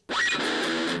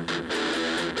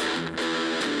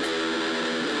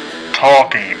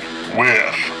Talking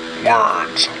with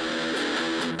Words.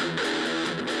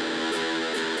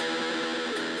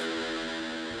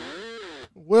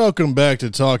 Welcome back to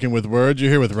Talking with Words.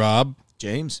 You're here with Rob,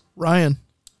 James, Ryan,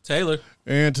 Taylor.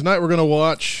 And tonight we're going to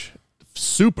watch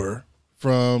Super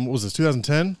from, what was this,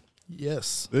 2010?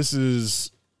 Yes. This is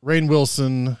Rainn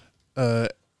Wilson,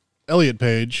 Elliot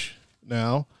Page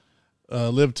now,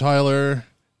 Liv Tyler,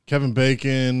 Kevin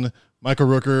Bacon, Michael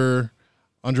Rooker,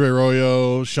 Andre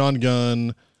Royo, Sean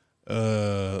Gunn,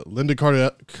 Linda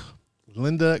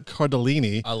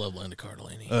Cardellini. I love Linda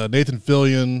Cardellini. Nathan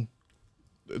Fillion.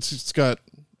 It's got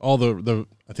all the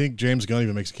I think James Gunn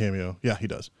even makes a cameo. Yeah, he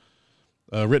does.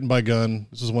 Written by Gunn.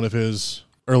 This is one of his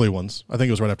early ones. I think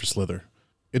it was right after Slither.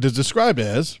 It is described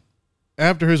as,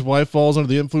 after his wife falls under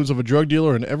the influence of a drug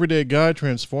dealer, an everyday guy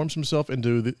transforms himself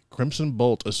into the Crimson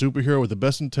Bolt, a superhero with the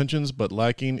best intentions but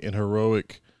lacking in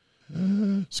heroic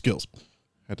skills.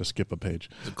 Had to skip a page.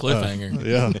 It's a cliffhanger.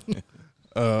 Yeah.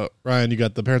 Ryan, you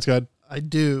got the Parents Guide? I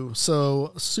do.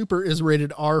 So, Super is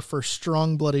rated R for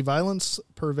strong bloody violence,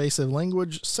 pervasive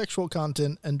language, sexual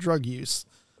content, and drug use.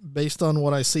 Based on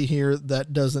what I see here,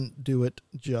 that doesn't do it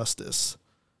justice.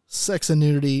 Sex and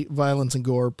nudity, violence and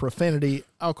gore, profanity,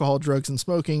 alcohol, drugs, and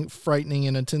smoking, frightening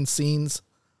and intense scenes,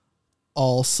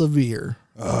 all severe.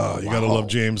 Oh, you got to love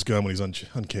James Gunn when he's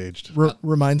uncaged.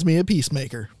 Reminds me of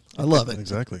Peacemaker. I love it.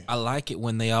 Exactly. I like it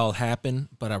when they all happen,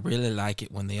 but I really like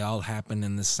it when they all happen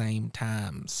in the same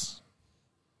times.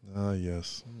 Ah,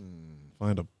 yes.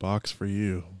 Find a box for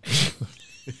you.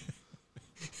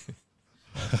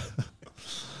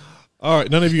 All right.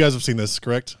 None of you guys have seen this,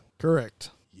 correct?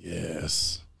 Correct.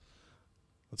 Yes.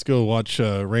 Let's go watch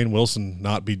Rainn Wilson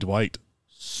not be Dwight.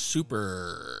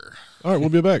 Super. All right. We'll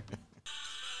be back.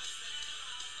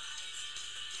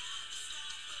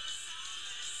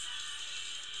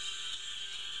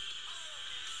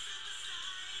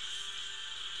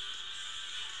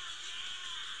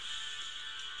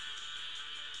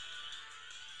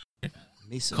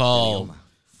 Call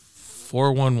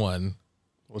 411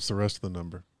 What's the rest of the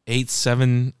number?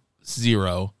 870-501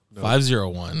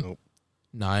 Nope.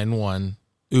 91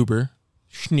 Uber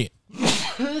Schnit.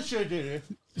 There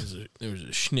was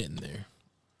a Schnit in there.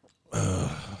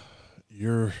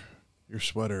 Your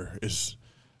sweater is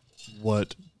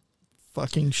what?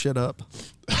 Fucking shit up.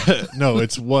 No,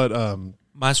 it's what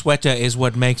My sweater is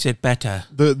what makes it better.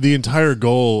 the entire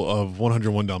goal of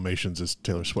 101 Dalmatians is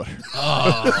Taylor's sweater.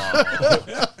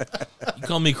 Oh. You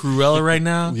call me Cruella right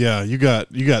now? Yeah, you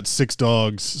got 6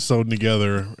 dogs sewn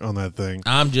together on that thing.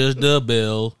 I'm just a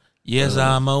bill. Yes,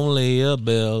 I'm only a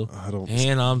bill.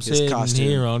 And I'm sitting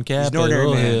here on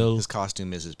Capitol Hill. His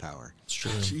costume is his power. It's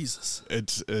true. Jesus.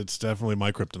 It's definitely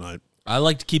my kryptonite. I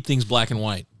like to keep things black and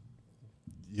white.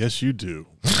 Yes, you do.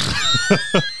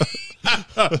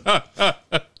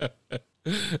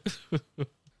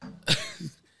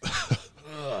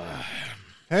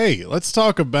 Hey, let's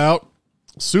talk about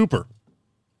Super.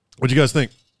 What'd you guys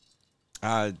think?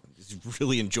 It's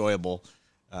really enjoyable.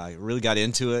 I really got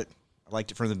into it. I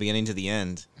liked it from the beginning to the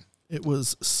end. It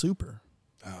was super.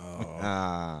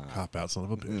 Cop out, son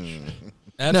of a bitch.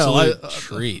 Absolute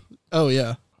treat. Oh,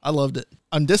 yeah. I loved it.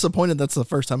 I'm disappointed that's the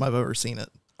first time I've ever seen it.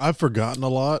 I've forgotten a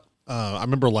lot. I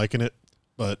remember liking it,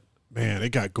 but man, it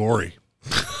got gory.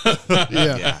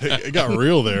 Yeah. It got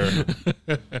real there.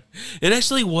 It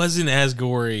actually wasn't as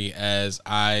gory as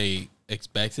I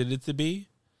expected it to be.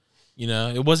 You know,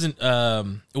 it wasn't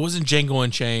Django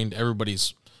Unchained.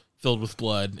 Everybody's filled with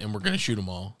blood, and we're gonna shoot them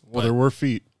all. Well, there were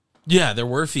feet. Yeah, there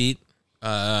were feet.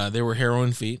 There were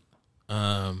heroin feet.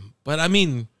 But I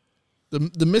mean,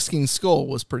 The missing skull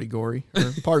was pretty gory.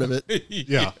 Or part of it.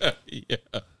 Yeah. yeah.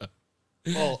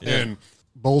 Well, and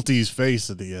Bolty's face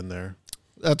at the end there.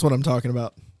 That's what I'm talking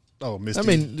about. Oh, Misty. I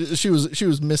mean, she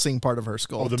was missing part of her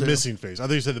skull. Oh, the too. missing face. I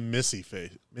thought you said the Missy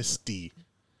face. Misty.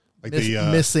 Like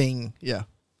the missing. Yeah.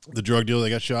 the drug dealer that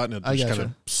got shot, and it I just gotcha.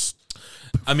 kind of.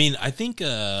 I mean, I think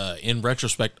in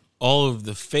retrospect, all of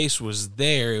the face was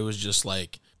there. It was just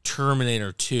like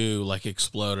Terminator 2, like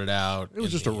exploded out. It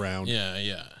was just around. Yeah,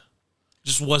 yeah.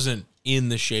 Just wasn't in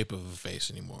the shape of a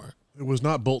face anymore. It was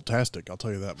not Bolt-tastic, I'll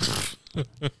tell you that much.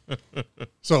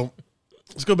 So,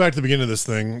 let's go back to the beginning of this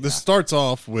thing. This starts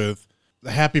off with the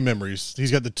happy memories.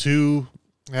 He's got the two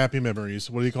happy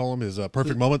memories. What do you call them? His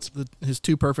perfect moments? His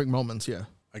two perfect moments, yeah.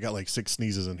 I got like 6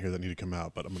 sneezes in here that need to come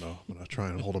out, but I'm gonna try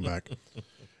and hold them back.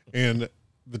 And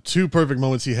the two perfect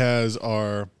moments he has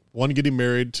are one getting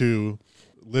married to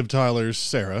Liv Tyler's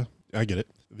Sarah. I get it.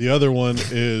 The other one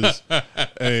is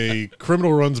a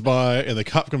criminal runs by and the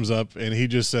cop comes up and he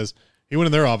just says, "He went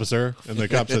in there, officer," and the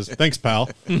cop says, "Thanks, pal."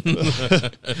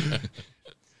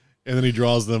 And then he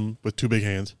draws them with two big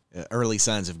hands. Early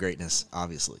signs of greatness,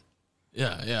 obviously.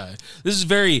 Yeah. This is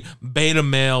very beta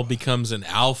male becomes an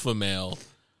alpha male,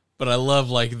 but I love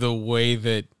like the way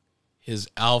that his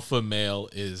alpha male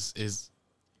is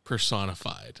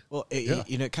personified. Well,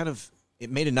 it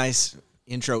made a nice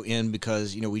intro in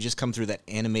because, we just come through that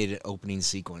animated opening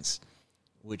sequence,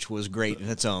 which was great in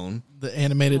its own. The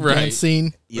animated dance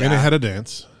scene. Yeah. And it had a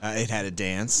dance. It had a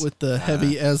dance. With the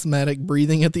heavy asthmatic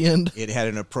breathing at the end. It had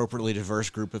an appropriately diverse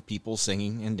group of people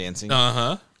singing and dancing.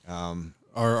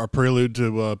 Our prelude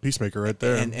to Peacemaker right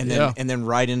there. And then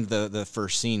right into the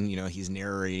first scene, he's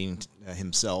narrating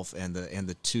himself and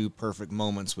the two perfect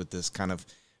moments with this kind of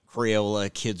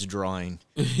Crayola kids drawing,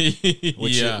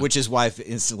 which his wife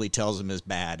instantly tells him is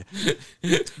bad.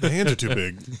 The hands are too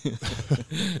big.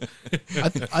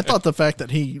 I thought the fact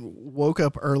that he woke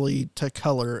up early to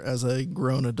color as a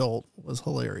grown adult was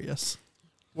hilarious.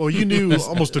 Well, you knew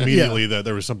almost immediately that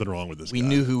there was something wrong with this guy. We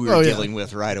knew who we were dealing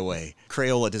with right away.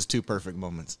 Crayola does two perfect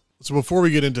moments. So before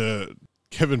we get into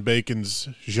Kevin Bacon's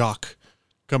Jacques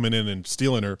coming in and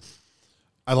stealing her,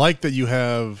 I like that you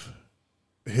have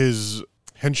his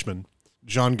henchman,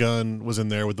 James Gunn, was in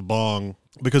there with the bong,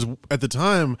 because at the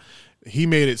time he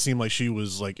made it seem like she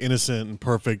was like innocent and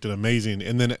perfect and amazing.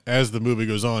 And then as the movie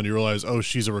goes on, you realize, oh,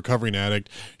 she's a recovering addict.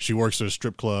 She works at a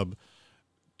strip club.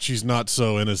 She's not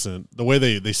so innocent. The way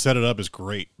they set it up is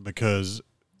great because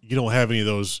you don't have any of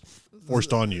those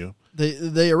forced on you.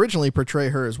 They originally portray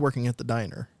her as working at the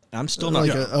diner. I'm still not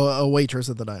like a waitress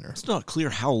at the diner. It's not clear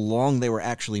how long they were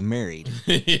actually married.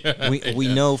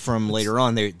 We know from later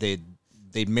on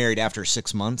they'd married after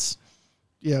 6 months.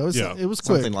 Yeah, it was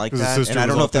something quick. like that. And I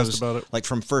don't know if that was like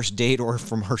from first date or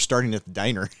from her starting at the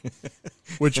diner.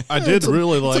 Which I did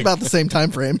really like. It's about the same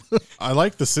time frame. I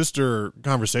like the sister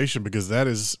conversation because that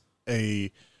is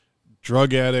a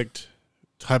drug addict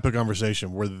type of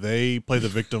conversation where they play the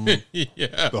victim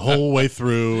the whole way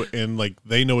through and like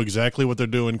they know exactly what they're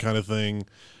doing kind of thing.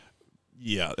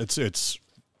 Yeah, it's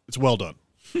well done.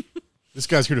 This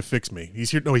guy's here to fix me.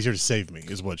 He's here to save me,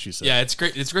 is what she said. Yeah, it's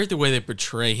great. It's great the way they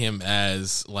portray him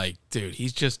as like, dude,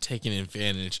 he's just taking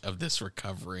advantage of this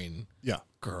recovering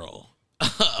girl.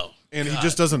 Oh, and God. He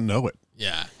just doesn't know it.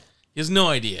 Yeah, he has no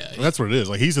idea. Well, that's what it is.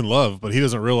 Like he's in love, but he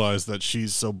doesn't realize that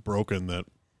she's so broken that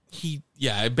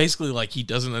basically like he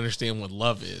doesn't understand what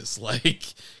love is,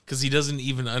 like because he doesn't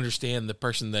even understand the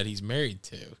person that he's married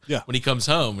to. Yeah, when he comes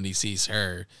home and he sees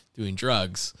her doing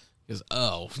drugs. Because,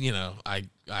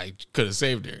 I could have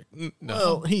saved her. No.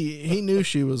 Well, he knew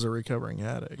she was a recovering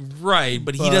addict. Right,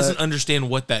 but he doesn't understand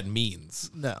what that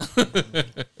means. No.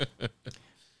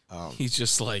 He's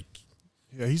just like...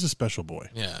 Yeah, he's a special boy.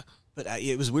 Yeah. But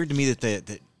it was weird to me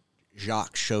that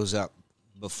Jacques shows up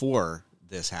before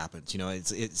this happens.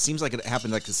 It seems like it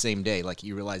happened like the same day. Like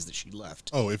you realized that she left.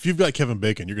 Oh, if you've got Kevin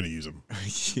Bacon, you're going to use him.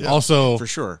 Yeah, also... For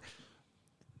sure.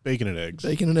 Bacon and eggs.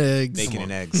 Bacon and eggs. Bacon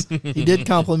and eggs. He did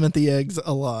compliment the eggs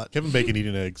a lot. Kevin Bacon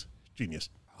eating eggs. Genius.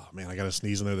 Oh, man, I got a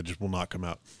sneeze in there that just will not come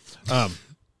out.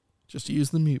 Just use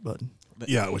the mute button.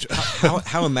 Yeah. Which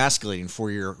how emasculating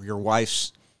for your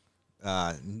wife's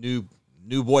new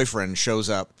boyfriend shows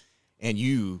up and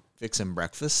you fix him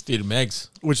breakfast. Feed him eggs.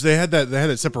 Which they had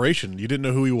that separation. You didn't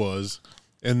know who he was.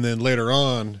 And then later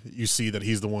on, you see that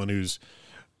he's the one who's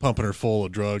pumping her full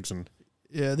of drugs and...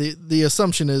 Yeah, the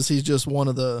assumption is he's just one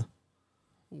of the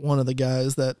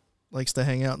guys that likes to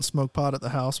hang out and smoke pot at the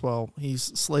house while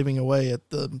he's slaving away at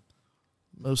the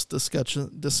most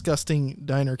disgusting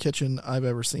diner kitchen I've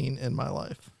ever seen in my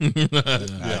life.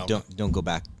 Don't go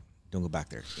back. Don't go back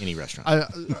there. Any restaurant.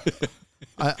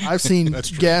 I've seen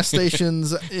gas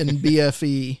stations in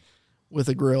BFE with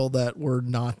a grill that were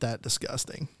not that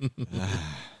disgusting.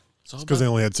 It's because they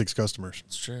only had 6 customers.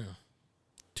 It's true.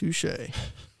 Touche.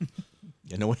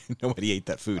 Yeah, nobody ate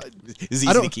that food. It's easy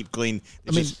to keep clean.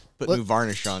 Just put new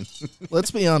varnish on. Let's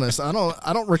be honest. I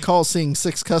don't recall seeing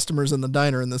 6 customers in the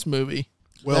diner in this movie.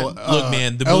 Well, look,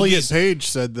 man, the Elliot Page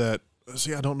said that.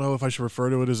 See, I don't know if I should refer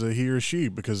to it as a he or she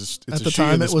because it's at a the she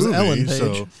time in this it was movie, Ellen Page.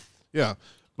 So, yeah,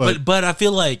 but I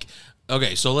feel like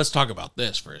okay. So let's talk about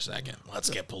this for a second. Let's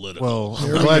get political. Well,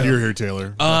 I'm glad you're here,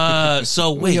 Taylor.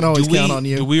 So wait, can always count on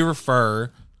you. Do we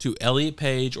refer to Elliot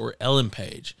Page or Ellen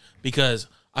Page? Because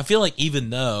I feel like even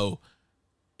though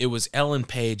it was Ellen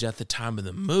Page at the time of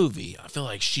the movie, I feel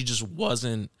like she just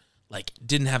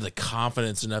didn't have the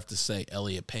confidence enough to say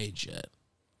Elliot Page yet.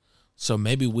 So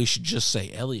maybe we should just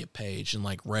say Elliot Page and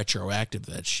retroactive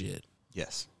that shit.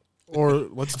 Yes. Or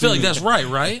let's. I feel like that's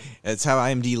right? It's how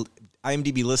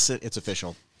IMDb lists it. It's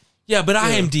official. Yeah, but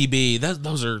IMDb, those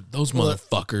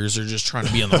motherfuckers are just trying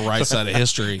to be on the right side of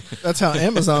history. That's how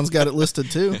Amazon's got it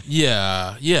listed too.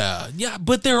 Yeah.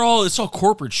 But it's all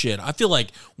corporate shit. I feel like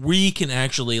we can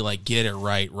actually like get it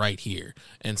right here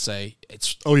and say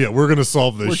it's. Oh yeah, we're gonna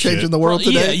solve this. We're shit. changing the world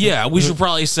today. Yeah. We should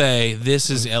probably say this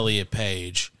is Elliot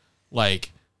Page,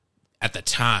 like at the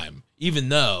time, even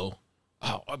though.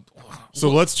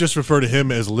 So let's just refer to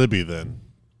him as Libby then.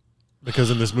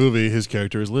 Because in this movie, his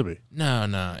character is Libby.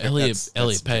 No, Elliot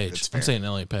Page. I'm saying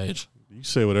Elliot Page. You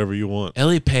say whatever you want.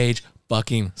 Elliot Page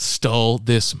fucking stole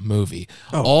this movie.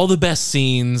 Oh. All the best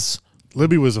scenes.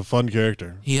 Libby was a fun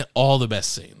character. He had all the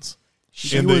best scenes.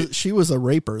 She was a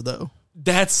raper though.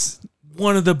 That's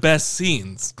one of the best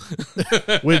scenes.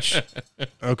 Which,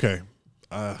 okay,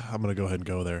 I'm gonna go ahead and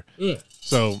go there.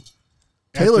 So.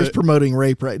 Taylor's promoting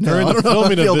rape right now. I don't know how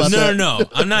I feel about that. No.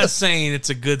 I'm not saying it's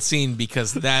a good scene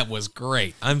because that was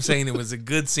great. I'm saying it was a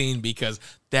good scene because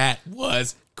that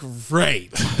was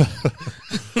great.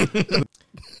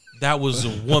 That was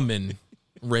a woman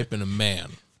raping a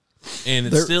man. And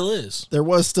it still is. There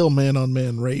was still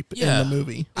man-on-man rape in the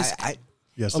movie.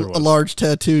 Yes, there was. A large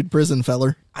tattooed prison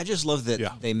feller. I just love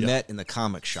that they met in the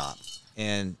comic shop.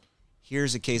 And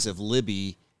here's a case of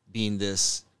Libby being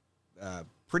this...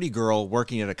 pretty girl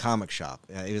working at a comic shop.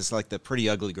 It was like the pretty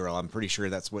ugly girl. I'm pretty sure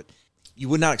that's what you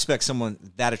would not expect someone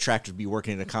that attractive to be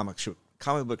working at a comic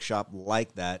book shop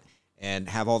like that and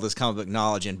have all this comic book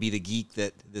knowledge and be the geek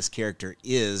that this character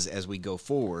is as we go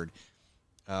forward.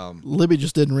 Libby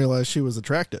just didn't realize she was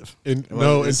attractive.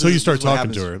 Until you start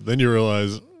talking to her, then you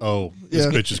realize, this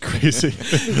bitch is crazy.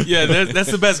 Yeah,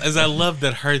 that's the best. As I love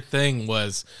that her thing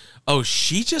was,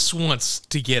 she just wants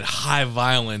to get high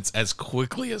violence as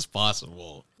quickly as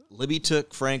possible. Libby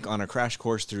took Frank on a crash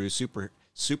course through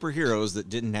superheroes that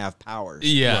didn't have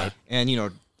powers. Yeah. Right.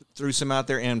 And, threw some out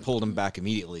there and pulled him back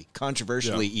immediately.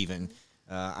 Controversially, even.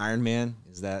 Iron Man,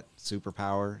 is that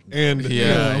superpower? And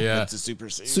it's a super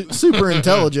super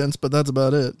intelligence, but that's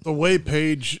about it. The way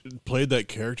Paige played that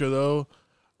character, though,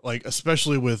 like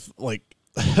especially with like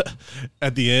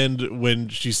at the end when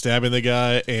she's stabbing the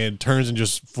guy and turns and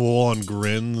just full on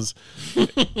grins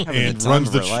and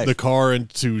runs the car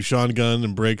into Sean Gunn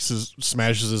and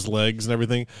smashes his legs and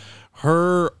everything.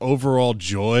 Her overall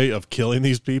joy of killing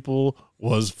these people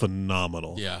was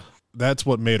phenomenal. Yeah. That's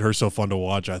what made her so fun to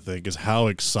watch, I think, is how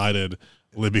excited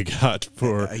Libby got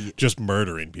for just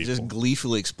murdering people. Just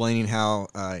gleefully explaining how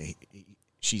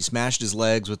she smashed his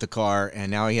legs with the car and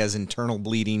now he has internal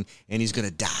bleeding and he's going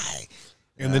to die.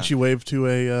 And then she waved to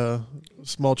a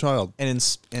small child. And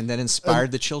that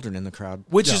inspired the children in the crowd.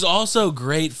 Which is also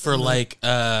great for like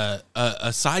a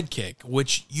sidekick,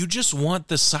 which you just want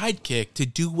the sidekick to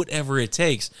do whatever it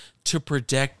takes to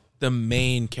protect the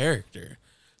main character.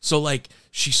 So like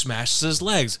she smashes his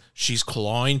legs, she's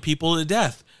clawing people to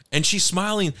death, and she's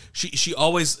smiling. She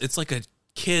always, it's like a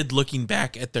kid looking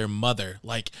back at their mother.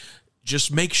 Like,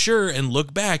 just make sure and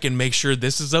look back and make sure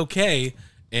this is okay.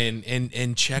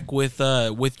 And check with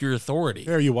your authority.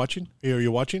 Hey, are you watching?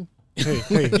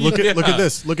 Hey, look at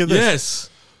this. Look at this. Yes.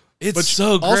 It's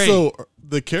so great. Also,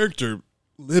 the character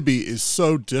Libby is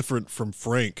so different from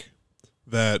Frank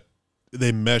that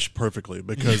they mesh perfectly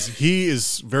because he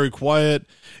is very quiet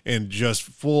and just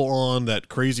full on that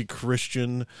crazy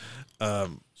Christian.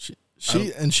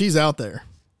 She's out there.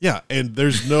 Yeah, and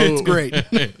there's no. It's great.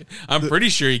 I'm pretty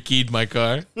sure he keyed my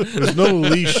car. There's no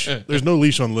leash. There's no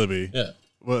leash on Libby. Yeah.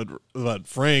 But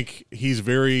Frank, he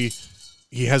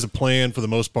has a plan for the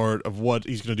most part of what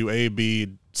he's going to do A, B,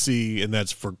 C, and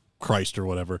that's for Christ or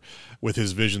whatever with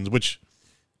his visions, which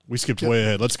we skipped way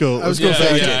ahead. Let's go.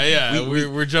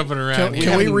 We're jumping around.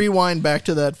 Can we rewind back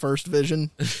to that first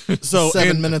vision?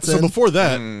 7 minutes in. So before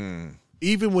that,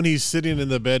 even when he's sitting in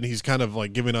the bed and he's kind of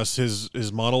like giving us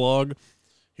his monologue,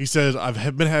 he says,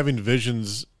 I've been having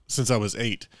visions since I was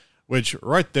 8, which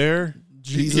right there,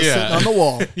 Jesus sitting on the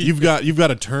wall. You've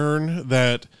got a turn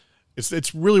that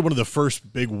it's really one of the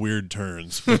first big weird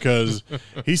turns because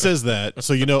he says that,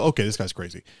 so okay, this guy's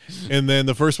crazy. And then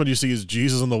the first one you see is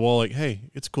Jesus on the wall, like, hey,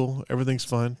 it's cool, everything's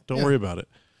fine, don't worry about it.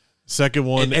 Second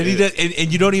one,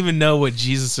 and you don't even know what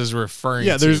Jesus is referring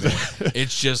to. There's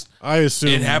it's just I assume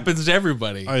it happens to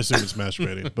everybody. I assume it's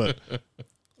masturbating, but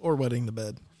or wetting the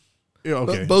bed. Yeah,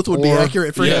 okay, both would be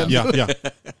accurate for him. Yeah.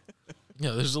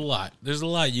 Yeah, there's a lot. There's a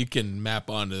lot you can map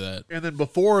onto that. And then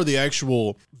before the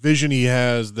actual vision he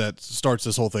has that starts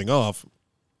this whole thing off,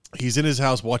 he's in his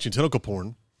house watching tentacle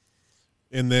porn,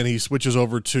 and then he switches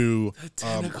over to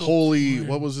Holy.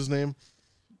 What was his name?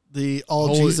 The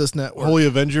Jesus Network. Holy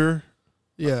Avenger.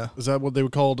 Yeah. Is that what they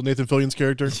would call Nathan Fillion's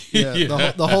character?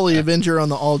 Yeah. The Holy Avenger on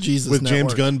the All Jesus With Network.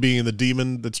 James Gunn being the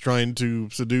demon that's trying to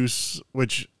seduce,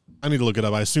 which I need to look it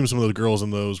up. I assume some of the girls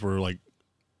in those were like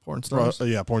Porn stars.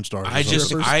 porn stars.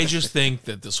 I just think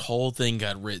that this whole thing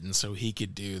got written so he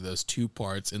could do those 2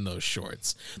 parts in those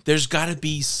shorts. There's got to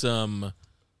be some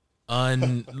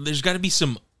director's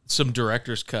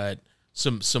cut,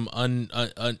 some scenes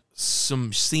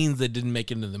that didn't make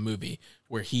it into the movie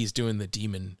where he's doing the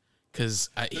demon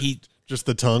because just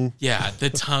the tongue. Yeah,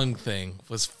 the tongue thing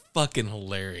was fucking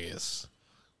hilarious.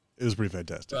 It was pretty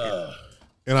fantastic.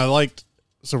 And I liked.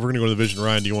 So if we're gonna go to the Vision.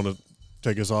 Ryan, do you want to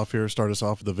take us off here? Start us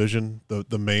off with the Vision,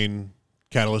 the main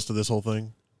catalyst of this whole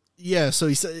thing. Yeah. So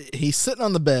he's sitting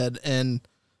on the bed and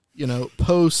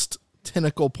post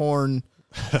tentacle porn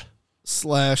 /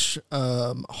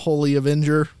 Holy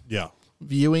Avenger. Yeah.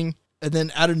 Viewing, and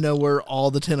then out of nowhere,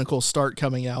 all the tentacles start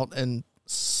coming out and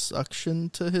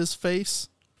suction to his face.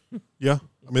 Yeah.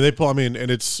 I mean, and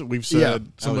we've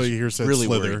said, somebody here said really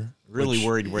Slither.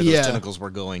 Worried where those tentacles were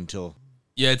going till.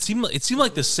 Yeah, it seemed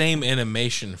like the same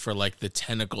animation for like the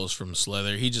tentacles from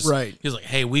Slither. He's like,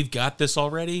 hey, we've got this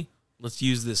already. Let's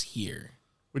use this here.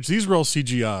 Which these were all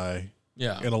CGI.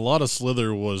 Yeah. And a lot of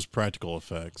Slither was practical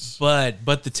effects.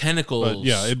 But the tentacles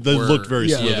they looked very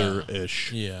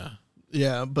Slither-ish. Yeah.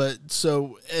 Yeah, but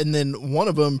and then one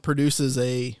of them produces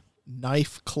a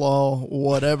knife, claw,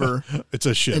 whatever. It's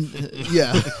a ship.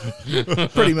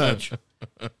 Pretty much.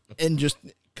 And just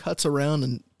cuts around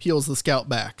and peels the scalp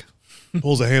back.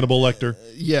 Pulls a Hannibal Lecter.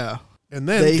 Yeah. And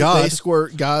then they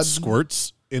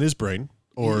squirts in his brain.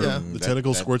 Or the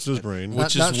tentacle squirts in his brain.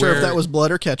 Not sure if that was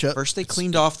blood or ketchup. First they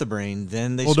cleaned off the brain,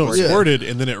 then they squirted,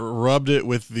 and then it rubbed it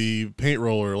with the paint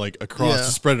roller across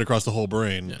to spread it across the whole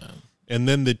brain. Yeah. And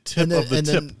then the tip of the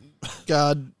tip.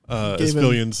 God gave him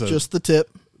Fillion said, just the tip.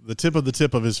 The tip of the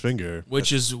tip of his finger.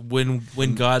 Which is when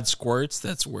God squirts,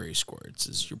 that's where he squirts,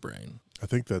 is your brain. I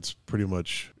think that's pretty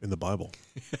much in the Bible.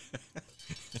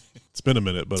 It's been a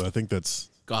minute, but I think that's...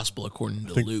 Gospel according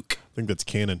to Luke. I think that's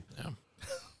canon. Yeah.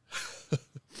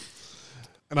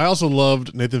 And I also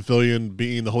loved Nathan Fillion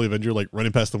being the Holy Avenger,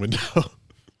 running past the window.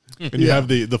 And you have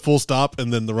the full stop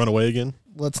and then the runaway again.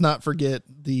 Let's not forget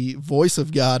the voice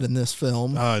of God in this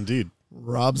film. Indeed.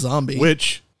 Rob Zombie.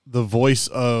 Which, the voice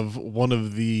of one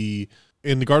of the...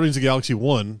 In the Guardians of the Galaxy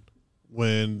 1,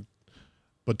 when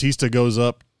Batista goes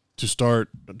up to start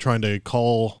trying to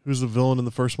call... Who's the villain in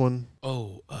the first one?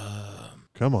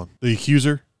 Come on. The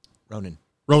Accuser?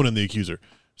 Ronan, the Accuser.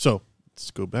 So, let's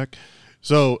go back.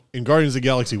 So, in Guardians of the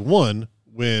Galaxy 1,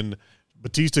 when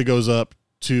Batista goes up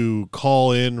to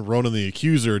call in Ronan the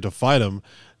Accuser to fight him,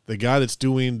 the guy that's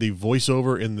doing the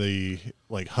voiceover in the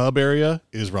hub area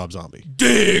is Rob Zombie.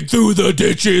 Dig through the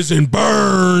ditches and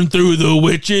burn through the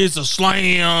witches,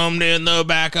 slammed in the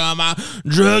back of my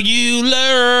jugular.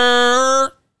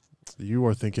 You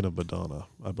are thinking of Madonna,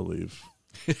 I believe.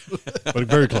 But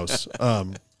very close.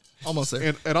 Almost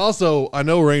there. And also, I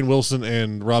know Rainn Wilson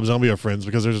and Rob Zombie are friends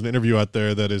because there's an interview out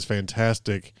there that is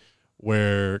fantastic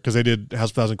where, because they did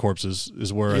House of 1,000 Corpses,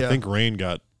 is where I think Rainn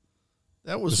got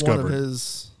That was discovered. one of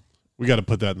his... We got to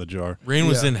put that in the jar. Rainn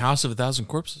was in House of 1,000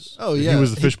 Corpses. Oh, yeah. He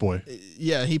was the fish boy.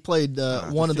 Yeah, he played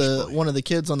one of the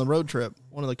kids on the road trip,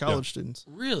 one of the college students.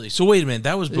 Really? So wait a minute,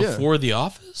 that was before The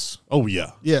Office? Oh,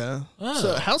 yeah. Yeah. Oh.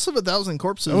 So House of 1,000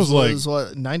 Corpses was was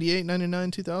what, 98,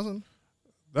 99, 2000?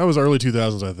 That was early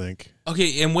 2000s, I think.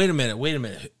 Okay, and wait a minute.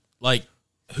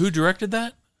 Who directed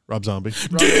that? Rob Zombie.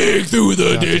 Dig through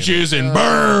the ditches and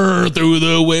burn through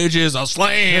the witches. I'll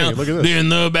slam in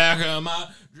the back of my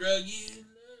jugular.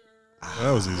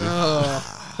 That was easy.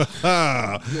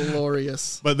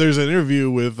 Glorious. But there's an interview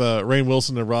with Rainn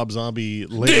Wilson and Rob Zombie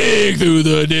Dig through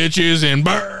the ditches and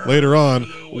burn later on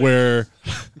where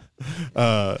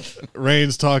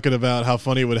Rainn's talking about how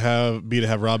funny it would be to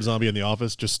have Rob Zombie in the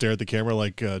office just stare at the camera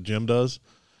like Jim does.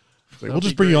 We'll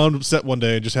just bring you on set one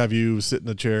day and just have you sit in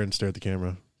a chair and stare at the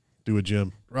camera. Do a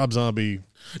Jim. Rob Zombie.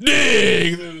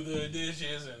 Dig through the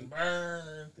ditches and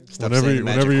burn.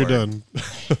 Whenever you're done.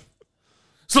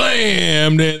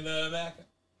 Slammed in the back.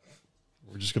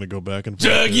 We're just going to go back and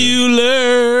forth.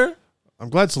 Jugular. I'm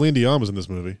glad Celine Dion was in this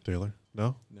movie, Taylor.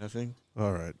 No? Nothing.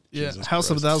 All right. Yeah, Jesus House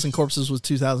of Christ. 1,000 Corpses was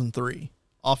 2003.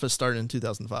 Office started in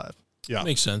 2005. Yeah.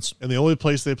 Makes sense. And the only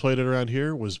place they played it around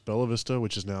here was Bella Vista,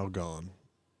 which is now gone.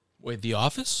 Wait, The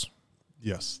Office?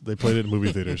 Yes, they played it in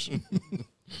movie theaters.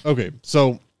 Okay,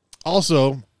 so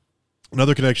also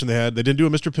another connection they didn't do a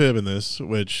Mr. Pibb in this,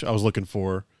 which I was looking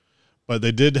for, but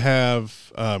they did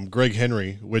have Greg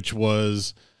Henry, which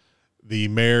was the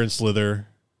mayor in Slither.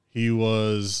 He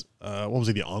was, what was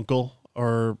he, the uncle?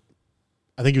 Or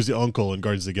I think he was the uncle in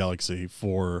Guardians of the Galaxy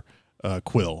for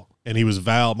Quill, and he was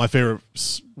Val. My favorite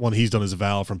one he's done is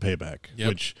Val from Payback,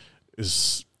 which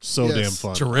is so damn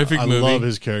fun. Terrific movie. I love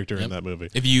his character in that movie.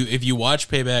 If you watch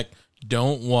Payback,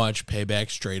 don't watch Payback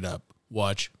straight up.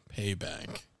 Watch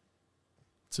Payback.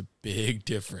 It's a big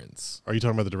difference. Are you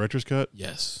talking about the director's cut?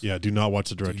 Yes. Yeah, do not watch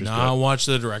the director's cut. Do not watch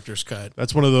the director's cut.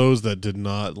 That's one of those that did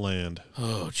not land.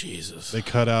 Oh, Jesus. They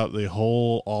cut out the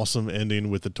whole awesome ending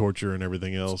with the torture and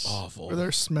everything else. It's awful. Where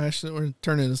they're smashing, or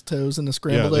turning his toes into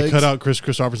scrambled they eggs. cut out Chris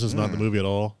Christopherson's not in the movie at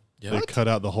all. Yeah. They cut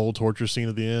out the whole torture scene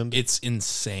at the end. It's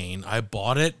insane. I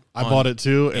bought it. I bought it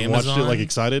too and Amazon. watched it like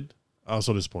excited. I was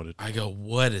so disappointed. I go,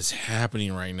 what is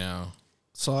happening right now?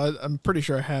 So I'm pretty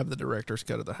sure I have the director's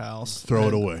cut of the house. Throw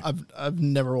it away. I've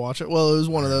never watched it. Well, it was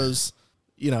one of those,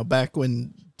 back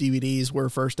when DVDs were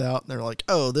first out, and they're like,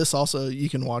 oh, this also, you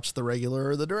can watch the regular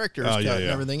or the director's cut and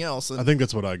everything else. And I think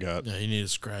that's what I got. Yeah, you need to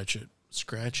scratch it.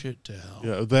 Scratch it to hell.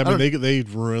 Yeah, I mean, they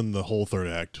ruined the whole third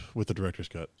act with the director's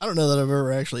cut. I don't know that I've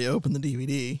ever actually opened the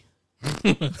DVD.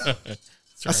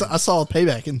 I saw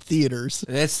Payback in theaters.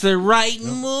 That's the right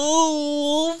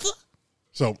move.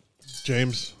 So,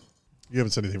 James, you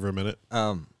haven't said anything for a minute.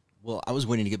 Well, I was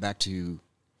waiting to get back to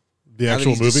The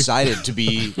actual movie? Decided to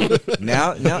be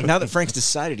now that Frank's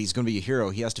decided he's going to be a hero,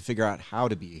 he has to figure out how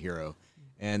to be a hero.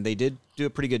 And they did do a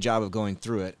pretty good job of going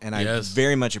through it. And I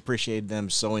very much appreciated them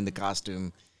sewing the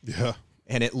costume. Yeah.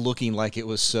 And it looking like it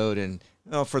was sewed. And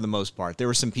for the most part, there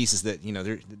were some pieces that,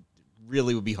 there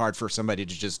really would be hard for somebody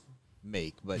to just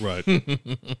make. But, right.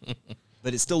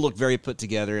 But it still looked very put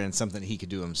together and something he could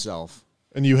do himself.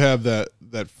 And you have that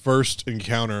first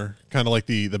encounter, kind of like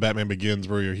the Batman Begins,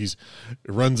 where he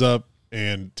runs up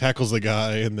and tackles the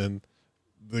guy, and then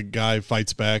the guy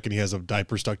fights back, and he has a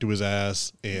diaper stuck to his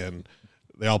ass, and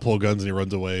they all pull guns, and he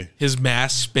runs away. His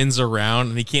mask spins around,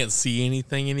 and he can't see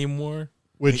anything anymore.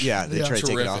 They try to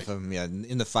take it off him. Yeah,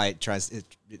 in the fight,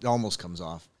 it almost comes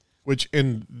off. Which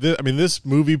this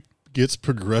movie gets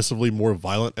progressively more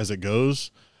violent as it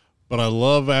goes, but I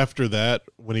love after that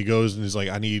when he goes and he's like,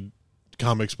 I need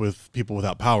comics with people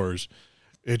without powers.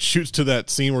 It shoots to that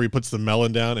scene where he puts the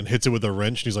melon down and hits it with a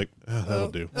wrench, and he's like, that'll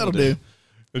do. That'll do.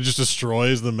 It just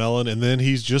destroys the melon, and then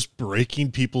he's just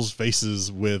breaking people's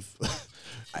faces with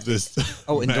this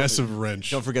massive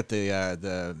wrench. Don't forget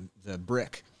the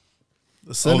brick.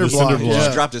 The cinder block. He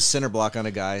just dropped his cinder block on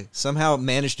a guy. Somehow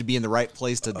managed to be in the right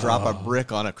place to drop a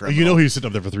brick on a criminal. He was sitting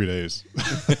up there for 3 days.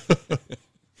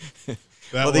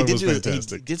 He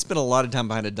did spend a lot of time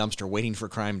behind a dumpster waiting for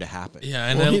crime to happen. Yeah,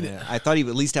 and I thought he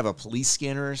would at least have a police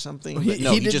scanner or something.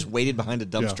 He just waited behind a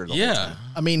dumpster the whole time.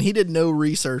 I mean, he did no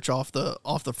research off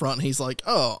the front. He's like,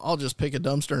 oh, I'll just pick a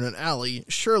dumpster in an alley.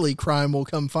 Surely crime will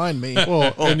come find me.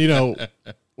 Well, and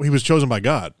he was chosen by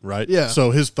God, right? Yeah.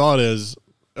 So his thought is,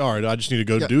 all right, I just need to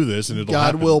go do this, and it'll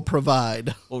happen. God will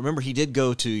provide. Well, remember, he did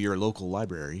go to your local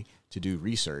library to do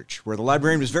research, where the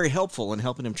librarian was very helpful in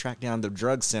helping him track down the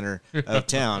drug center of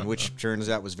town, which turns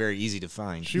out was very easy to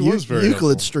find. She was very Euclid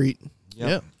helpful. Street. Yep.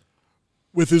 Yeah.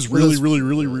 With his really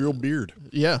real beard.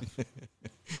 Yeah.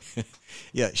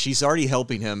 Yeah, she's already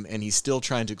helping him, and he's still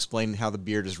trying to explain how the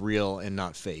beard is real and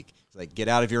not fake. It's like, get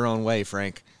out of your own way,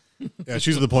 Frank. Yeah,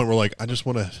 she's at the point where, I just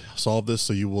want to solve this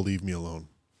so you will leave me alone.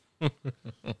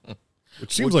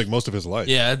 Which seems like most of his life.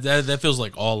 Yeah, that feels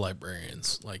like all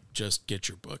librarians. Just get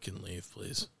your book and leave,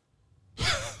 please.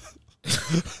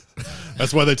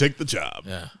 That's why they take the job.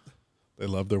 Yeah. They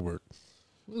love their work.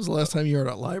 When was the last time you were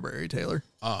at a library, Taylor?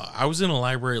 I was in a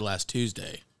library last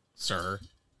Tuesday, sir.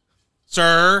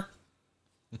 Sir!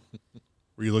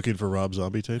 Were you looking for Rob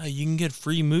Zombie tape? You can get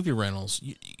free movie rentals.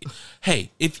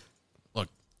 Hey, look,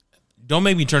 don't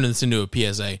make me turn this into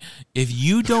a PSA. If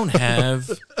you don't have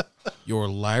your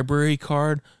library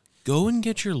card, go and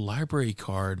get your library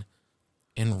card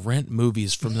and rent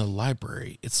movies from the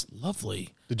library. It's lovely.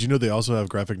 Did you know they also have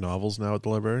graphic novels now at the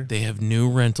library? They have new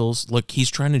rentals. Look,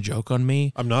 he's trying to joke on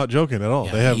me. I'm not joking at all.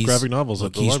 Yeah, they have graphic novels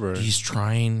at the library. He's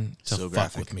trying to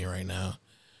fuck with me right now.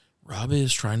 Rob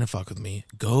is trying to fuck with me.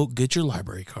 Go get your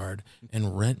library card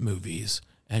and rent movies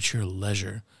at your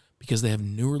leisure because they have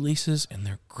new releases and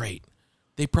they're great.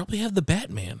 They probably have the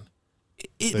Batman.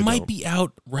 It might be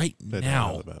out right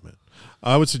now.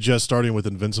 I would suggest starting with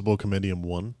Invincible Compendium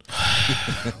 1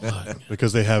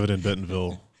 because they have it in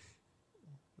Bentonville.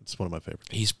 It's one of my favorites.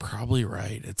 He's probably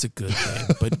right. It's a good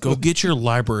thing. But go get your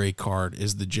library card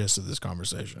is the gist of this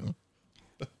conversation.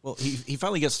 Well, he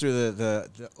finally gets through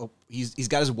he's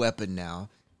got his weapon now,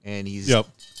 and he's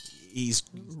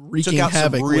wreaking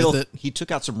havoc with it. He took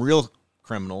out some real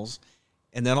criminals,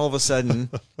 and then all of a sudden,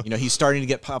 he's starting to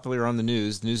get popular on the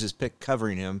news. The news is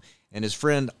covering him, and his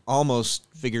friend almost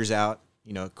figures out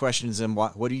questions him,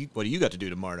 what do you got to do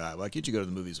tomorrow night? Why can't you go to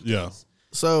the movies with us?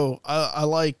 So I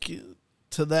like,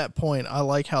 to that point, I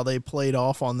like how they played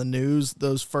off on the news,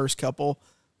 those first couple.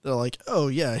 They're like, oh,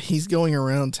 yeah, he's going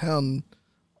around town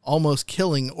almost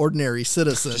killing ordinary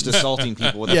citizens. Just assaulting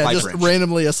people with a pipe just wrench.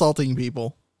 randomly assaulting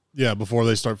people. Yeah, before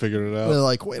they start figuring it out. They're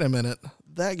like, wait a minute,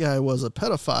 that guy was a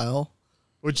pedophile.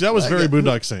 Which that was very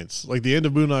Boondock Saints. Like the end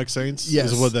of Boondock Saints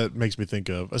Yes. is what that makes me think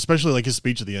of. Especially like his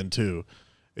speech at the end too.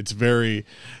 It's very,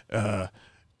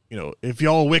 if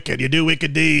y'all wicked, you do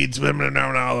wicked deeds.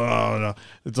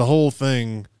 It's a whole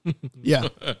thing. Yeah.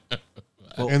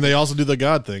 And they also do the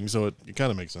God thing, so it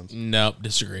kind of makes sense. Nope,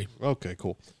 disagree. Okay,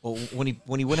 cool. Well, when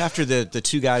he went after the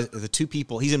two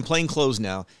people, he's in plain clothes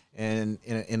now and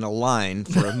in a line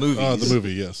for a movie. Oh, the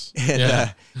movie, yes.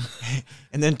 And,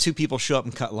 and then two people show up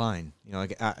and cut line.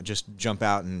 Just jump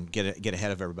out and get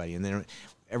ahead of everybody. And then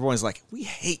everyone's like, "We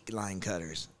hate line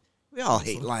cutters. We all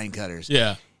hate line cutters."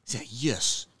 Yeah. He's like,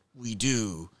 "Yes, we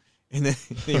do." And then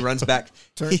he runs back.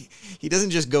 He doesn't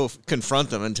just go confront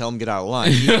them and tell them get out of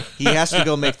line. He has to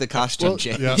go make the costume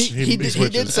change. Yeah, He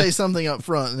did say something up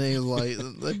front, and he was like,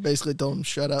 they basically told him,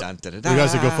 shut up. Dun, da, da, You da.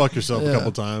 guys said go fuck yourself a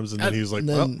couple times, and then he was like,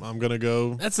 then- well, I'm going to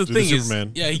go That's the do thing is,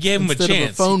 Superman. yeah, he gave him a Instead of a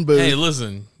chance. phone booth, Hey,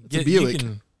 listen, a you Buick.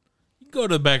 can go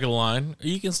to the back of the line, or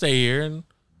you can stay here, and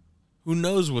who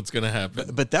knows what's going to happen.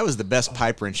 But that was the best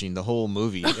pipe wrenching the whole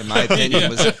movie, in my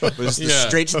opinion. Was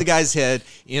straight to the guy's head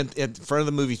in front of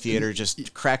the movie theater,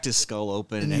 just cracked his skull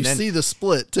open, And you then see the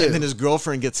split, too. and then his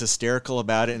girlfriend gets hysterical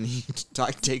about it, and he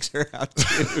takes her out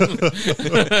too.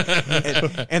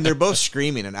 and they're both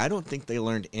screaming, and I don't think they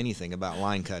learned anything about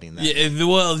line cutting. That Yeah,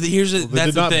 well, They that's did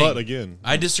the not thing. butt again.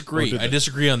 I disagree. did I they?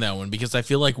 disagree on that one because I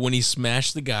feel like when he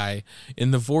smashed the guy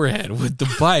in the forehead with the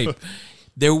pipe,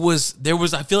 there was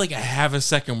I feel like I have a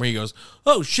second where he goes,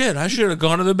 "Oh shit, I should have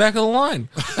gone to the back of the line."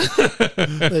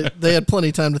 they had plenty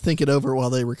of time to think it over while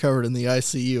they recovered in the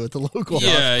ICU at the local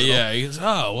hospital. Yeah. He goes,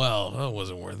 "Oh well, that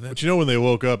wasn't worth it." But when they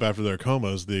woke up after their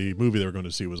comas, the movie they were going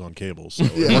to see was on cable, so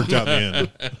it worked out in the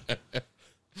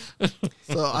end.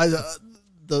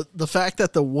 So the fact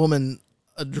that the woman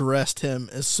addressed him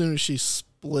as soon as he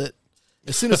split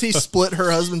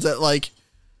her husband's at like,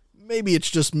 maybe it's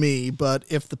just me, but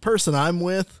if the person I'm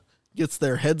with gets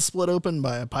their head split open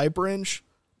by a pipe wrench,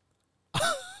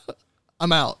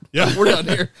 I'm out. Yeah. We're done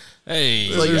here. Hey,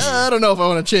 It's like, I don't know if I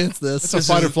want to chance this. It's a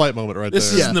fight or flight moment right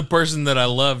this there. isn't the person that I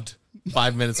loved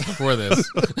 5 minutes before this.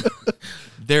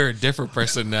 They're a different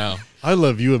person now. I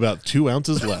love you about 2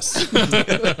 ounces less.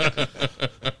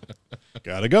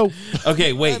 Gotta go.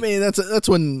 Okay, wait. I mean, that's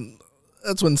when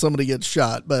somebody gets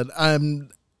shot, but I'm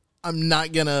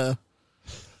not gonna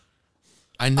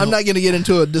I know. I'm not gonna get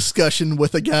into a discussion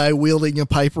with a guy wielding a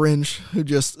pipe wrench who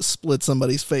just split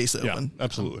somebody's face Yeah, open.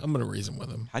 absolutely. I'm gonna reason with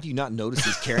him. How do you not notice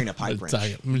he's carrying a pipe wrench?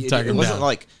 I'm gonna tag him It wasn't down.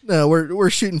 like No, we're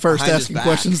shooting first, Behind his asking back.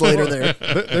 questions later. There,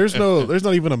 There's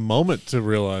not even a moment to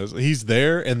realize he's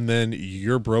there, and then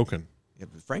you're broken. yeah,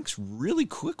 but Frank's really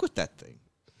quick with that thing.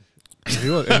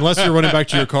 Unless you're running back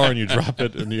to your car and you drop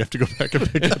it, and you have to go back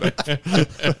and pick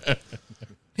it up.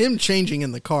 him changing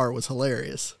in the car was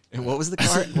hilarious. And what was the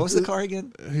car? What was the car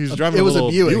again? He's driving. It was a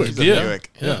little Buick. Buick.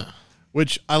 Yeah.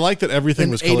 Which I like that everything An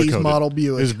was color 80s coded. model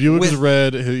Buick. His Buick was With-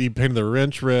 red. He painted the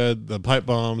wrench red, the pipe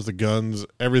bombs, the guns,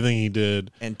 everything he did.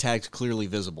 And tagged clearly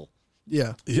visible.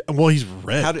 Yeah, Well, he's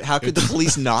red. How could the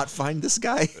police not find this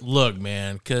guy? Look,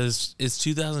 man, because it's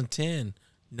 2010.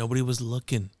 Nobody was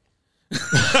looking.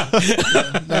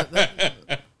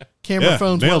 camera Yeah,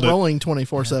 phones nailed weren't it. rolling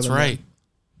 24/7. That's right.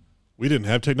 We didn't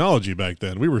have technology back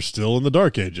then. We were still in the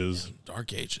dark ages.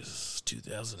 Dark Ages,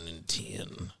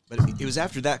 2010. But it was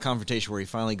after that confrontation where he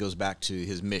finally goes back to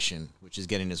his mission, which is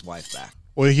getting his wife back.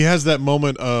 Well, he has that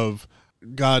moment of,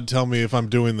 God, tell me if I'm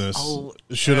doing this. Oh,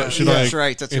 should I? that's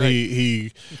right, that's and right. He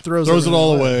Throws it everything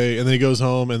all away. away, and then he goes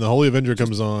home, and the Holy Avenger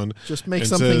comes on. Just make and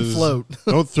something says, float.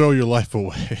 Don't throw your life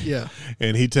away. Yeah.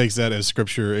 And he takes that as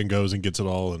scripture and goes and gets it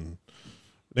all. And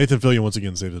Nathan Fillion once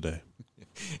again saved the day.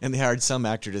 And they hired some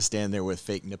actor to stand there with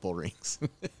fake nipple rings.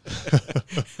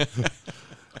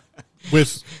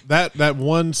 With that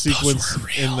one sequence were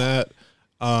real. in that,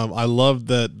 I loved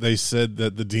that they said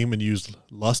that the demon used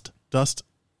lust dust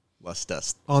Less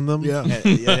dust. on them. Yeah.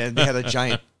 And they had a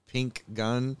giant pink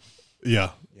gun.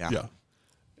 Yeah. Yeah.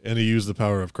 And he used the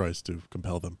power of Christ to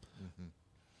compel them.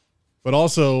 But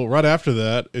also, right after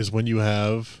that is when you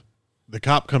have the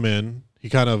cop come in. He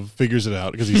kind of figures it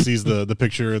out because he sees the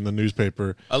picture in the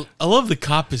newspaper. I love the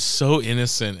cop is so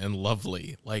innocent and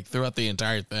lovely, like throughout the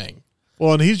entire thing.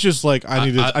 Well, and he's just like, I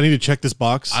need to check this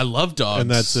box. I love dogs,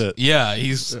 And that's it. Yeah,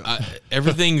 he's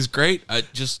everything's great. I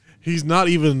just he's not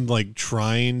even like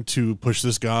trying to push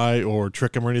this guy or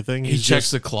trick him or anything. He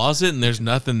checks the closet and there's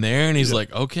nothing there, and he's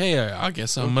like, "Okay, I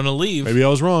guess I'm gonna leave." Maybe I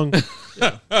was wrong.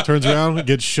 Turns around,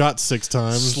 gets shot 6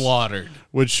 times, Slaughtered.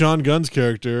 With Sean Gunn's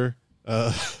character,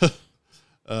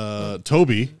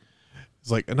 Toby. It's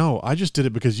like, no, I just did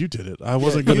it because you did it. I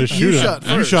wasn't going to shoot him.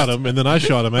 You shot him, and then I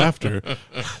shot him after.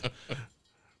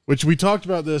 Which we talked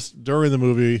about this during the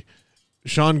movie.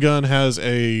 Sean Gunn has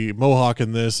a mohawk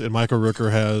in this, and Michael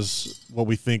Rooker has what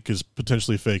we think is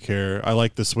potentially fake hair. I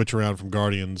like the switch around from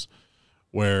Guardians,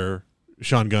 where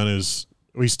Sean Gunn is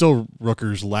he's still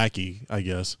Rooker's lackey, I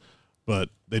guess, but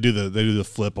they do the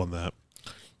flip on that.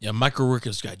 Yeah, Michael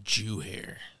Rooker's got Jew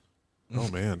hair. Oh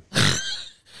man.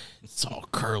 It's all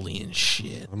curly and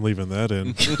shit. I'm leaving that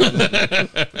in.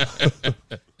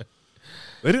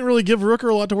 They didn't really give Rooker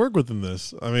a lot to work with in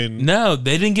this. I mean, no,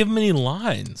 they didn't give him any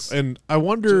lines. And I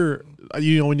wonder,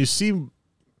 when you see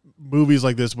movies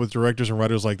like this with directors and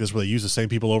writers like this where they use the same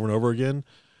people over and over again,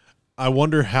 I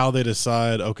wonder how they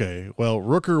decide, okay, well,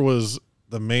 Rooker was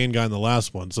the main guy in the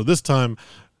last one, so this time,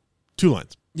 2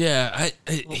 lines. Yeah,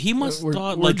 he must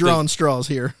thought we're like drawing straws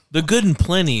here. The Good and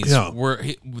Plenties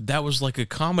that was like a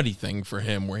comedy thing for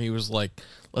him, where he was like,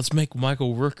 let's make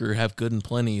Michael Rooker have Good and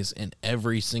Plenties in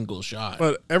every single shot.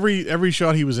 But every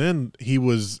shot he was in, he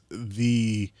was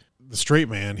the straight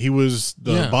man. He was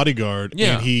the bodyguard,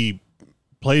 and he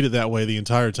played it that way the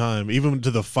entire time, even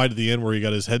to the fight at the end where he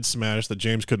got his head smashed that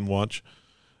James couldn't watch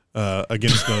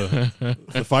against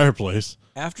the fireplace.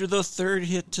 After the 3rd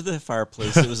hit to the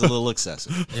fireplace, it was a little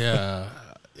excessive. Yeah.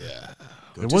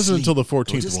 It wasn't until the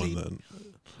 14th one then.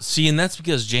 See, and that's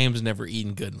because James never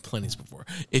eaten Good and Plenties before.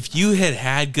 If you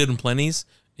had Good and Plenties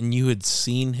and you had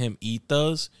seen him eat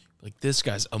those, like, this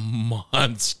guy's a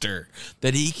monster.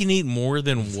 That he can eat more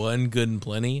than one Good and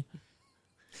Plenty,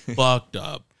 fucked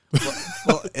up.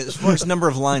 Well, as far as number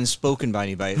of lines spoken by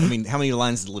anybody, I mean, how many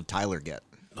lines did Liv Tyler get?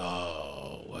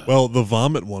 Oh, wow. Well, the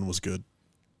vomit one was good.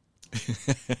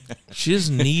 She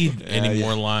doesn't need any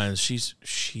more lines.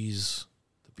 She's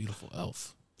the beautiful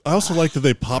elf. I also like that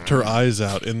they popped her eyes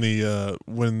out in the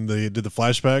when they did the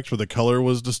flashbacks where the color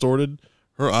was distorted.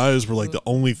 Her eyes were like the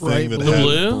only thing that had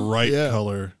blue? bright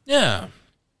color. Yeah.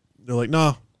 They're like,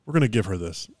 nah, we're going to give her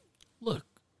this. Look,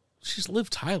 she's Liv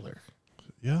Tyler.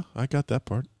 Yeah, I got that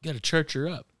part. You got to church her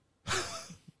up.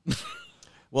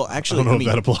 Well, actually, I don't know if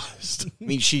that applies. I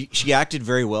mean, she acted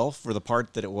very well for the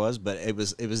part that it was, but it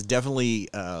was definitely,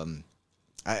 I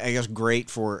guess, great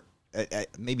for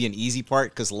maybe an easy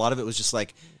part, because a lot of it was just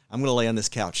like, I'm going to lay on this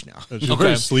couch now. She's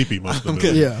very sleepy most of the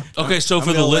movie. Yeah. Okay, so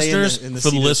for the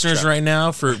listeners right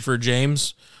now, for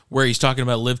James, where he's talking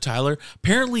about Liv Tyler,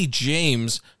 apparently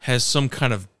James has some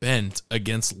kind of bent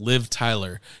against Liv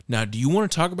Tyler. Now, do you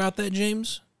want to talk about that,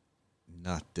 James?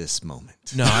 Not this moment.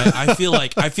 No, I feel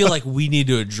like we need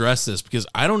to address this, because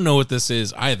I don't know what this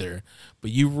is either. But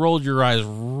you rolled your eyes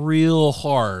real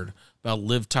hard about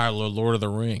Liv Tyler, Lord of the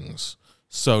Rings.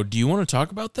 So, do you want to talk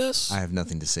about this? I have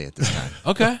nothing to say at this time.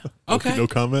 Okay. No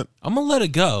comment. I'm gonna let it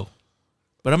go,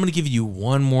 but I'm gonna give you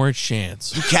one more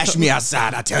chance. You catch me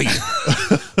outside, I tell you.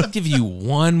 I'll give you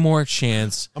one more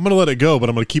chance. I'm going to let it go, but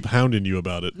I'm going to keep hounding you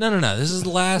about it. No. This is the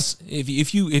last.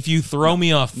 If you throw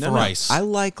me off thrice, I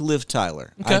like Liv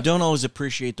Tyler. Okay. I don't always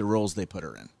appreciate the roles they put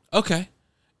her in. Okay.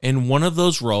 And one of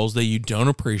those roles that you don't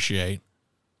appreciate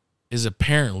is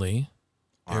apparently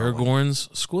Aragorn's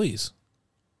squeeze.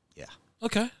 Yeah.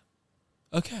 Okay.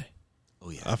 Oh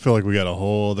yeah. I feel like we got a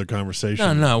whole other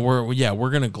conversation. No.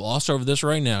 We're gonna gloss over this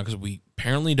right now because we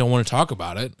apparently don't want to talk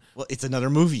about it. Well, it's another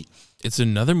movie. It's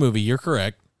another movie. You're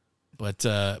correct, but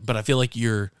I feel like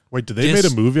you're. Wait, did they made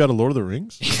a movie out of Lord of the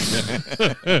Rings?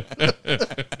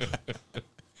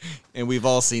 And we've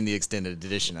all seen the extended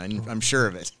edition. I'm sure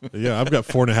of it. Yeah, I've got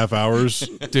 4.5 hours.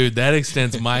 Dude, that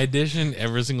extends my edition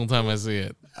every single time I see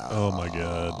it. Oh my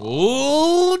god.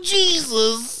 Oh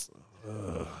Jesus!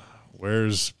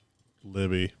 Where's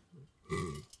Libby?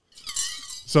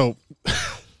 So,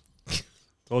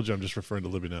 told you I'm just referring to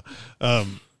Libby now.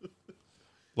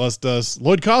 Lust Dust.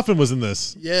 Lloyd Kaufman was in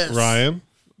this. Yes. Ryan.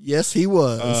 Yes, he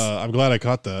was. I'm glad I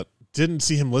caught that. Didn't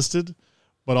see him listed,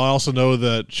 but I also know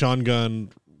that Sean Gunn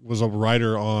was a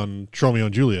writer on Romeo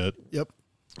and Juliet. Yep.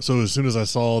 So as soon as I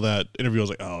saw that interview, I was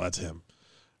like, oh, that's him.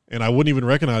 And I wouldn't even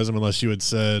recognize him unless you had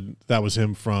said that was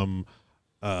him from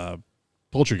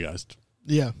Poltergeist.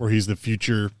 Yeah. Where he's the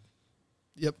future.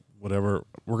 Yep. Whatever.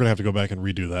 We're going to have to go back and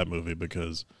redo that movie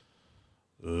because,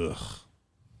 you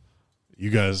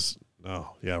guys, we're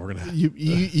going to.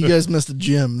 You guys missed a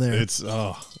gem there. It's a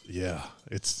lot.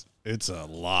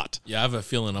 Yeah, I have a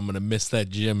feeling I'm going to miss that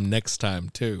gym next time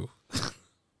too.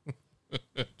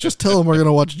 Just tell him we're going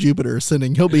to watch Jupiter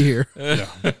Ascending. He'll be here. Yeah.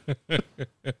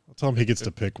 I'll tell him he gets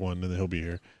to pick one, and then he'll be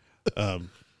here.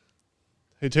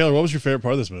 Hey, Taylor, what was your favorite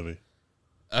part of this movie?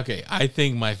 Okay, I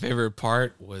think my favorite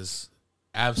part was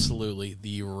absolutely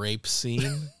the rape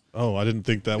scene. Oh, I didn't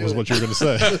think that was what you were going to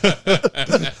say.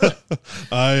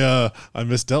 I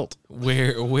misdealt.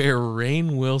 Where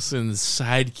Rainn Wilson's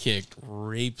sidekick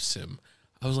rapes him.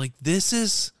 I was like,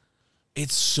 it's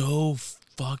so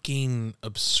fucking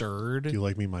absurd. Do you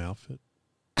like me in my outfit?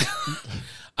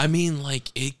 I mean, like,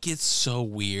 it gets so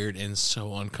weird and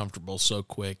so uncomfortable so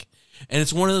quick. And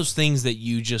it's one of those things that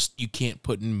you can't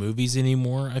put in movies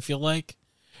anymore, I feel like.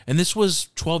 And this was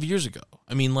 12 years ago.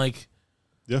 I mean, like,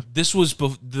 yeah, this was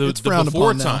the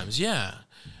before times. Yeah.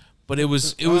 But it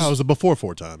was the before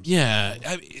 4 times. Yeah.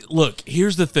 Look,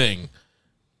 here's the thing.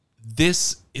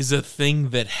 This is a thing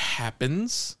that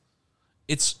happens.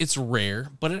 It's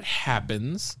rare, but it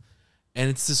happens. And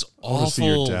it's this awful... I want to see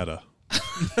your data.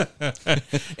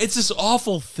 It's this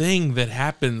awful thing that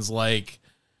happens, like...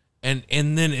 And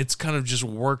then it's kind of just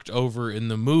worked over in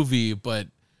the movie, but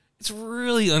it's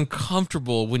really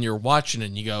uncomfortable when you're watching it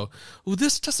and you go, "Oh,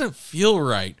 this doesn't feel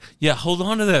right." Yeah, hold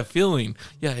on to that feeling.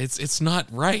 Yeah, it's not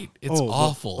right. It's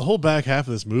awful. The whole back half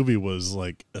of this movie was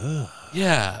like, ugh.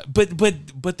 Yeah, but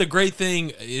the great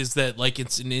thing is that, like,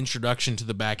 it's an introduction to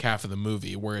the back half of the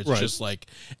movie where it's just like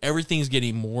everything's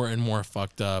getting more and more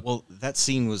fucked up. Well, that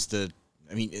scene was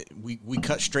we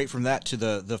cut straight from that to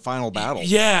the final battle.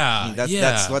 Yeah, I mean,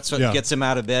 that's what gets him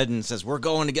out of bed and says, "We're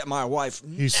going to get my wife."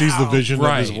 He sees the vision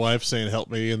of his wife saying, "Help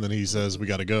me," and then he says, "We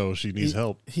got to go. She needs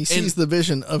help." He sees the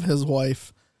vision of his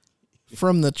wife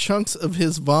from the chunks of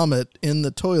his vomit in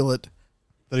the toilet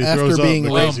that he after throws being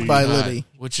up raped by Liddy,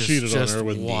 which is cheated just on her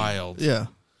with wild. Yeah,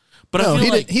 but no, I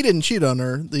feel he didn't cheat on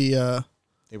her. They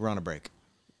were on a break.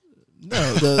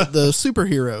 No, the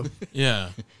superhero. Yeah.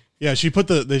 Yeah, she put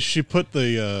the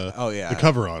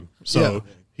cover on. So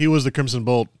he was the Crimson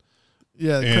Bolt.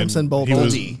 Yeah, Crimson Bolt. He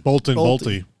was Bolton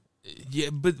Bolty. Yeah,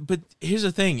 but here's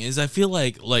the thing: is I feel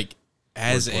like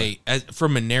as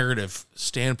from a narrative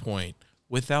standpoint,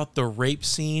 without the rape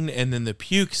scene and then the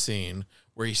puke scene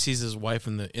where he sees his wife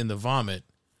in the vomit,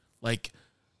 like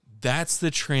that's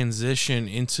the transition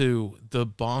into the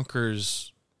bonkers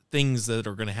things that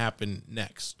are going to happen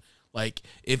next. Like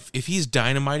if he's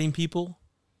dynamiting people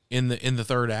in the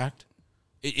third act,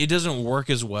 it doesn't work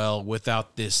as well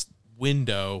without this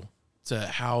window to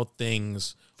how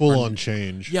things full on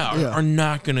change. Are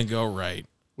not going to go right.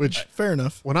 Which fair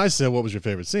enough. When I said what was your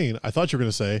favorite scene, I thought you were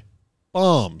going to say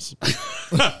bombs.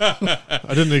 I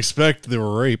didn't expect the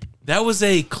rape. That was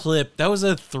a clip. That was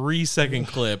a 3-second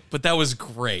clip, but that was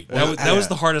great. That was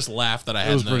the hardest laugh that I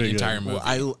had in the entire movie.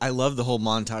 Well, I love the whole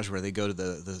montage where they go to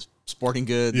the sporting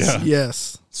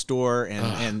goods store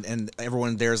and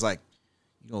everyone there's like,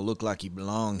 "You don't look like you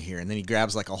belong here," and then he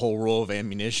grabs like a whole roll of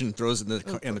ammunition, throws it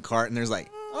in the cart, and there's like,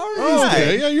 "All right,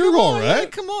 okay, yeah, you're all right.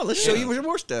 Come on, let's show you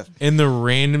more stuff." And the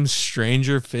random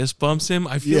stranger fist bumps him.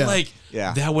 I feel like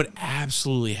Yeah. That would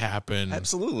absolutely happen.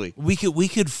 Absolutely. We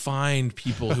could find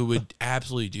people who would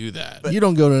absolutely do that. You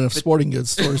don't go to enough sporting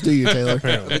goods stores, do you, Taylor?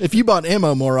 If you bought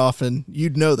ammo more often,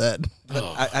 you'd know that.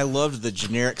 I loved the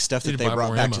generic stuff that they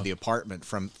brought back to the apartment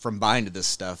from buying to this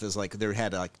stuff. Is like they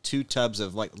had like 2 tubs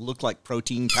of like looked like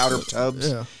protein powder tubs,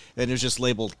 and it was just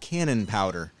labeled cannon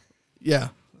powder. Yeah,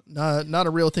 not a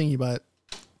real thing you buy.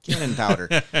 Cannon powder.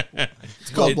 It's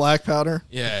called black powder.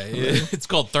 Yeah, it's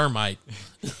called thermite.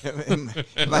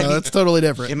 That's totally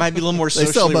different. It might be a little more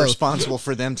socially responsible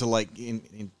for them to like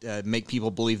make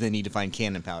people believe they need to find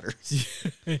cannon powder.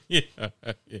 Yeah.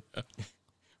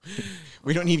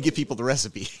 We don't need to give people the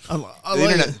recipe.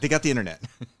 Internet. They got the internet.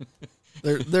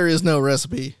 There is no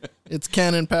recipe. It's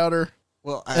cannon powder.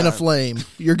 Well, and a flame.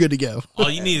 You're good to go. All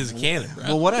you need is a cannon, bro.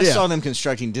 Well, what I saw them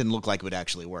constructing didn't look like it would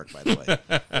actually work, by the way.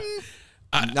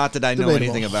 Not that I know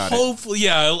anything about it. Hopefully,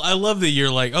 yeah. I love that you're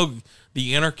like, oh,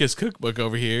 the anarchist cookbook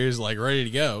over here is like ready to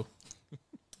go.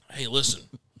 Hey, listen.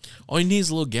 All you need is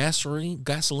a little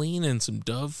gasoline and some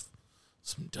Dove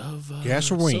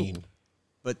gasoline. Soap.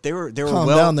 But they were calm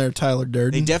down there, Tyler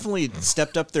Durden. They definitely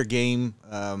stepped up their game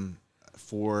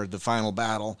for the final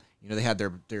battle. You know, they had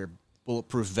their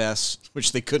bulletproof vests,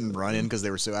 which they couldn't run in because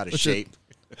they were so out of shape.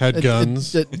 Had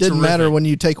guns. It didn't matter when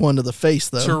you take one to the face,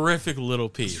 though. Terrific little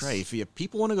piece. That's right. If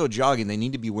people want to go jogging, they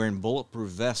need to be wearing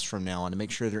bulletproof vests from now on to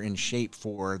make sure they're in shape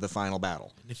for the final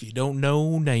battle. And if you don't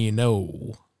know, now you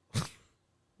know.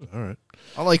 All right.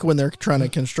 I like when they're trying to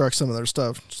construct some of their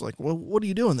stuff. It's like, well, what are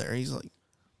you doing there? He's like,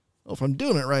 well, if I'm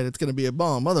doing it right, it's going to be a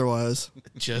bomb. Otherwise,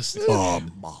 just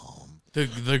bomb.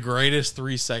 The greatest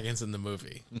 3 seconds in the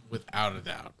movie, without a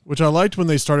doubt. Which I liked when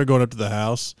they started going up to the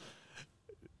house,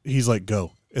 he's like,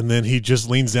 go. And then he just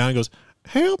leans down and goes,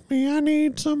 help me, I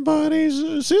need somebody's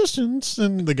assistance.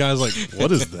 And the guy's like,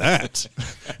 what is that?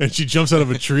 And she jumps out of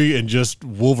a tree and just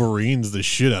Wolverines the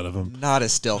shit out of him. Not a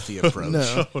stealthy approach.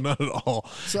 No. No, not at all.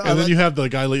 So and then you have the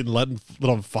guy lit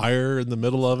on fire in the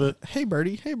middle of it. Hey,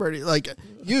 birdie. Like,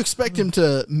 you expect him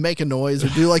to make a noise or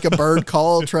do like a bird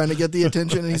call trying to get the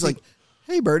attention. And he's like,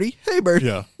 hey, birdie.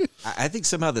 Yeah. I think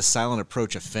somehow the silent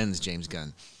approach offends James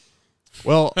Gunn.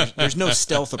 Well, There's no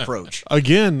stealth approach.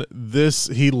 again,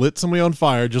 he lit somebody on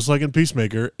fire just like in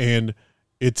Peacemaker, and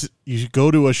you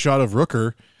go to a shot of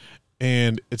Rooker,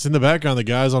 and it's in the background. The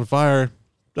guy's on fire,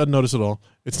 doesn't notice at all.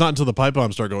 It's not until the pipe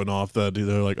bombs start going off that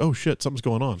they're like, "Oh shit, something's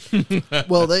going on."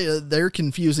 Well, they're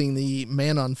confusing the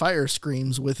man on fire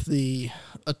screams with the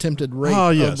attempted rape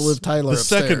yes. of Liv Tyler. The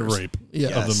second upstairs. rape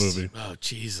Yeah. of the movie, Oh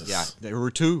Jesus! Yeah, there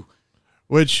were two.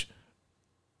 which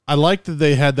I like that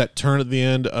they had that turn at the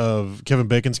end of Kevin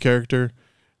Bacon's character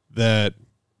that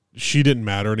she didn't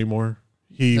matter anymore.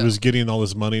 He was getting all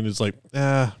this money, and it's like,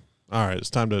 all right, it's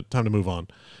time to move on.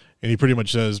 And he pretty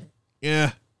much says,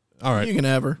 yeah, all right, You can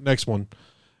have her. next one.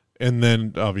 And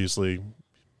then obviously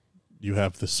you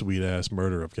have the sweet ass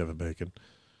murder of Kevin Bacon.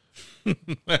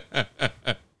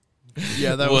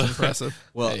 Yeah, that was impressive.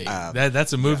 Well, Hey,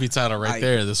 that's a movie title right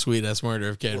there. The Sweet Ass Murder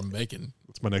of Kevin Bacon.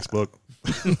 That's my next book.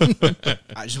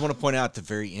 I just want to point out at the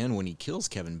very end when he kills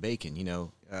Kevin Bacon,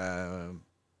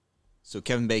 so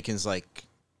Kevin Bacon's like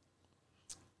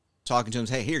talking to him,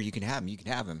 hey, here, you can have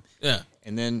him. Yeah.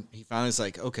 And then he finally is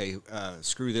like, okay,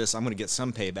 screw this, I'm going to get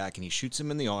some payback, and he shoots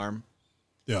him in the arm.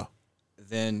 Yeah.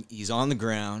 Then he's on the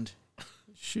ground,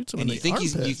 Shoots him and in you the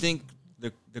think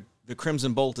armpit. the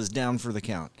Crimson Bolt is down for the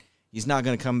count. He's not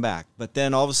going to come back. But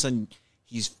then all of a sudden,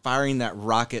 he's firing that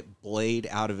rocket blade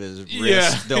out of his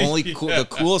wrist. Yeah. The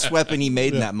coolest weapon he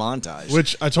made in that montage.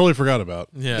 Which I totally forgot about.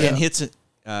 Yeah. And hits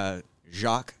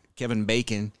Kevin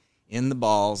Bacon in the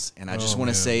balls. And I just want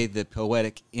to say the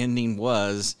poetic ending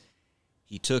was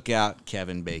he took out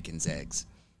Kevin Bacon's eggs.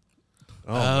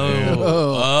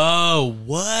 Oh,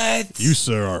 what? You,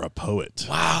 sir, are a poet.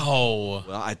 Wow.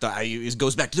 Well, I thought it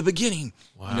goes back to the beginning.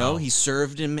 Wow. He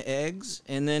served him eggs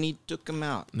and then he took them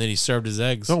out. And then he served his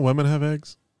eggs. Don't women have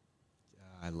eggs?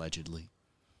 Allegedly.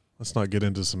 Let's not get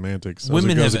into semantics.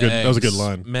 Women have eggs. That was a good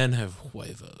line. Men have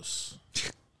huevos.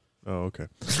 Oh, okay.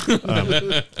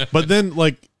 But then,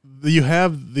 you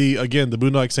have the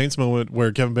Boondock Saints moment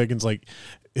where Kevin Bacon's like,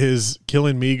 is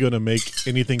killing me going to make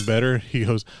anything better? He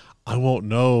goes, I won't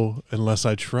know unless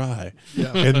I try.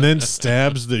 Yeah. And then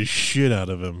stabs the shit out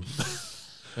of him.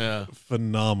 Yeah.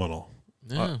 Phenomenal.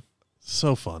 Yeah.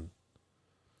 So fun.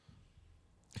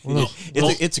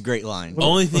 It's a great line.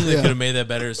 Only thing that could have made that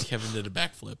better is Kevin did a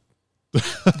backflip.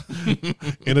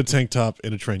 In a tank top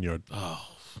in a train yard. Oh.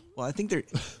 Well, I think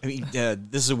this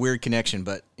is a weird connection,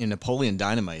 but in Napoleon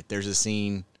Dynamite, there's a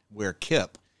scene where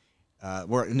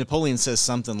where Napoleon says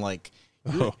something like,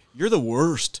 you're the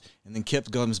worst. And then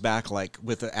Kip comes back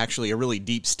with actually a really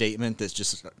deep statement that's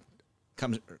just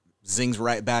zings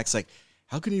right back. It's like,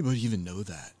 how can anybody even know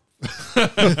that?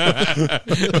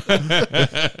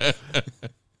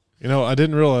 I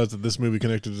didn't realize that this movie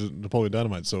connected to Napoleon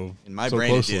Dynamite so In my so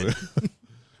brain closely. it did.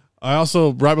 I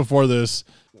also, right before this,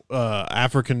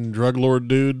 African drug lord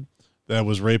dude that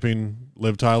was raping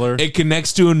Liv Tyler. It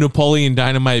connects to a Napoleon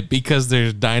Dynamite because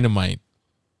there's dynamite.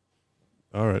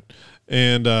 All right.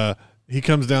 And he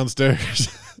comes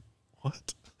downstairs.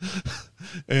 What?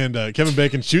 And Kevin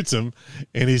Bacon shoots him,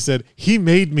 and he said, he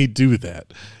made me do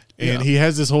that. And he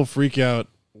has this whole freak out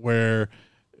where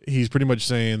he's pretty much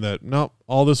saying that, no,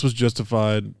 all this was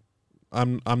justified.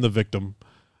 I'm the victim,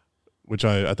 which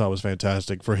I thought was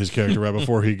fantastic for his character right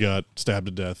before he got stabbed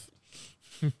to death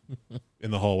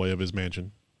in the hallway of his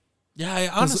mansion. Yeah,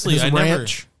 I His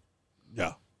ranch.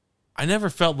 Yeah. I never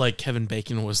felt like Kevin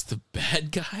Bacon was the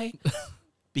bad guy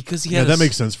because he Yeah, had that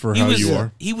makes sense for how you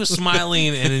are. He was smiling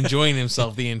and enjoying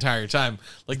himself the entire time.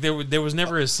 Like there was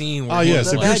never a scene where Oh,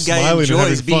 yes. The If you're bad guy smiling and having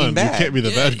enjoys being fun, bad. you can't be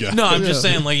the bad guy. No, I'm just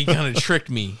saying, he kind of tricked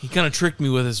me. He kind of tricked me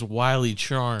with his wily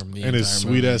charm. And his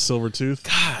sweet-ass silver tooth.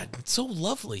 God, it's so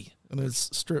lovely. And his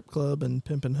strip club and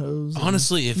pimping hoes.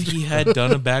 Honestly, if he had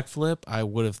done a backflip, I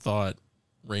would have thought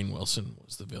Rainn Wilson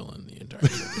was the villain the entire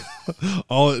movie.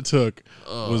 All it took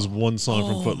was one song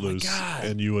from Oh, Footloose, my God.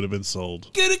 and you would have been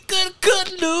sold. Get it,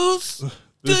 cut loose.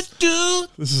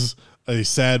 This is a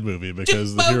sad movie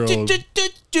because the hero...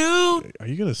 Are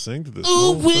you going to sing to this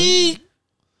whole thing?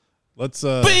 Let's...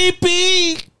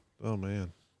 Baby, Oh,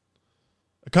 man.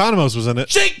 Economos was in it.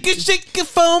 shake it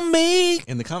for me.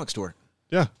 In the comic store.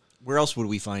 Yeah. Where else would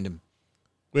we find him?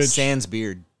 Which, Sans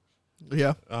beard.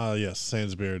 Yeah. Yes,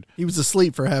 sans beard. He was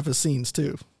asleep for half his scenes,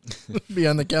 too.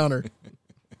 Behind the counter.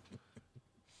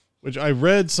 Which I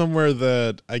read somewhere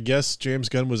that I guess James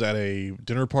Gunn was at a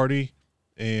dinner party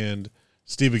and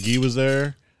Steve Agee was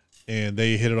there and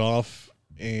they hit it off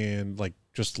and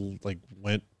just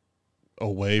went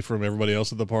away from everybody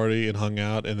else at the party and hung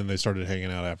out, and then they started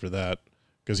hanging out after that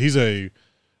because he's a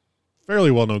fairly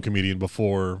well-known comedian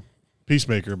before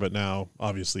Peacemaker, but now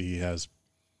obviously he has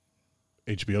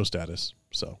HBO status.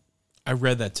 So I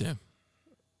read that too.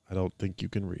 I don't think you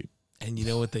can read. And you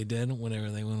know what they did whenever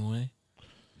they went away?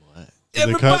 What?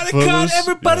 Everybody cut!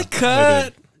 Everybody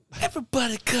cut!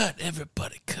 Everybody cut!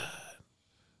 Everybody cut!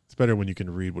 It's better when you can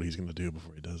read what he's going to do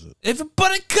before he does it.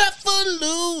 Everybody cut for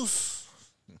loose.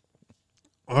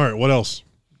 All right, what else?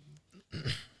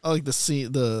 I like to see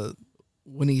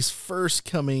when he's first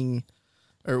coming,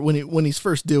 or when he's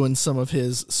first doing some of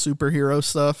his superhero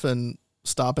stuff and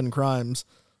stopping crimes.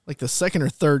 Like the second or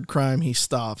third crime he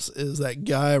stops is that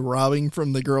guy robbing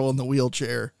from the girl in the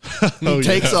wheelchair. He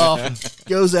takes off,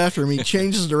 goes after him. He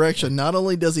changes direction. Not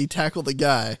only does he tackle the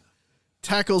guy,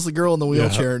 tackles the girl in the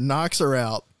wheelchair, knocks her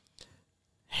out,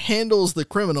 handles the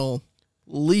criminal,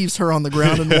 leaves her on the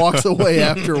ground, and walks away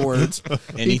afterwards.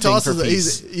 He tosses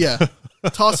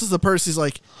tosses the purse. He's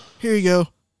like, "Here you go."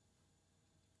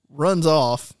 Runs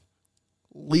off,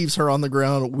 leaves her on the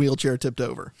ground, wheelchair tipped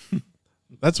over.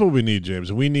 That's what we need,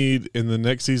 James. We need, in the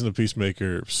next season of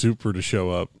Peacemaker, Super to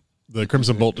show up, the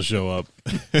Crimson Bolt to show up.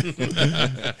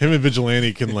 Him and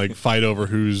Vigilante can fight over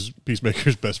who's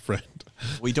Peacemaker's best friend.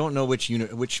 We don't know which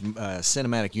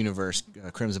cinematic universe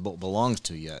Crimson Bolt belongs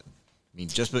to yet. I mean,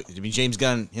 James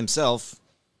Gunn himself.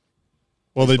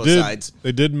 Well, they did. Sides.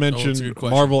 They did mention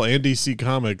Marvel and DC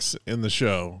Comics in the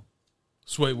show.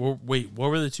 So wait, what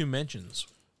were the two mentions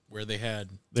where they had?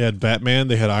 They had Batman.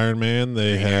 They had Iron Man.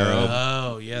 They had.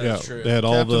 Oh yeah, that's true. They had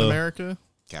all Captain the America.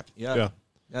 Yeah.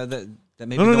 That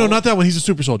maybe No, not that one. He's a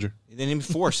super soldier. They named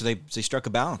 4, so they struck a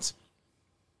balance.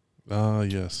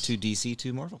 Yes. 2 DC,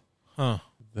 2 Marvel. Huh.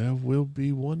 There will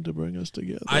be one to bring us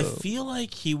together. I feel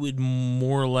like he would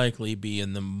more likely be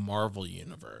in the Marvel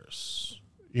universe.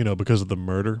 Because of the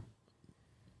murder.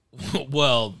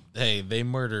 Well, hey, they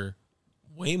murder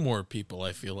way more people,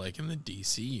 I feel like, in the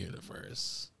DC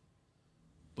universe.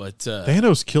 But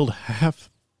Thanos killed half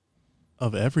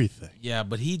of everything. Yeah,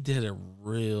 but he did it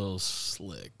real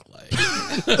slick.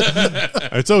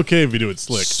 It's okay if you do it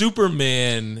slick.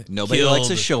 Superman. Nobody likes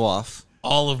to show off.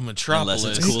 All of Metropolis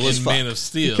Unless it's cool as in fuck. Man of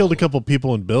Steel. He killed a couple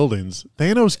people in buildings.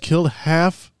 Thanos killed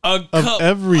half of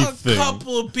everything. A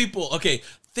couple of people. Okay,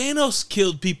 Thanos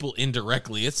killed people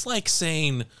indirectly. It's like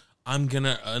saying, I'm going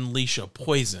to unleash a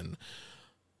poison.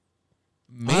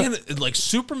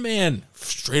 Superman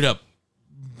straight up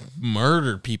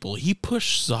murdered people. He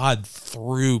pushed Zod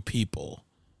through people.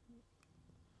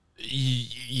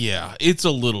 Yeah, it's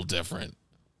a little different.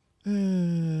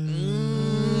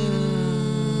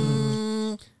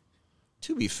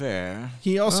 To be fair.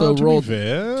 He also rolled.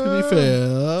 To be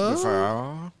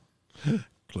fair.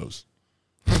 Close.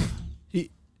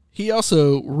 He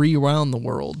also rewound the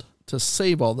world to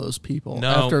save all those people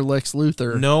after Lex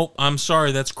Luthor. No, I'm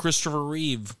sorry. That's Christopher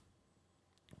Reeve.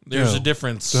 There's a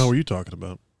difference. So, what are you talking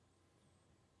about?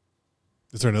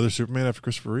 Is there another Superman after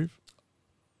Christopher Reeve?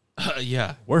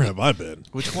 Yeah. Where have I been?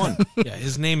 Which one? Yeah,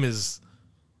 his name is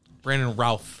Brandon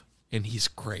Routh, and he's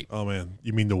great. Oh, man.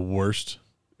 You mean the worst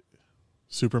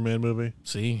Superman movie?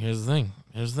 See, here's the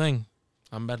thing.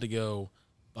 I'm about to go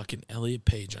fucking Elliot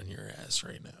Page on your ass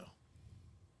right now.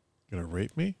 Gonna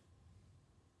rape me?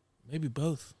 Maybe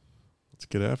both. Let's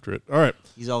get after it. All right.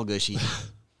 He's all gushy.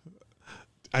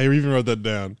 I even wrote that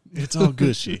down. It's all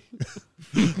gushy.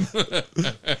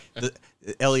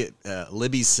 Elliot,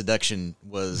 Libby's seduction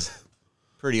was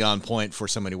pretty on point for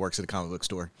somebody who works at a comic book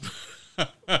store.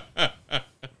 The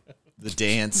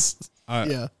dance.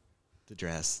 The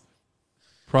dress.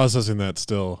 Processing that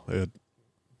still.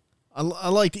 I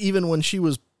liked even when she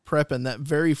was prepping that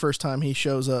very first time he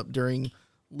shows up during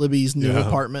Libby's new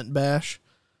apartment bash,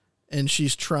 and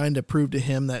she's trying to prove to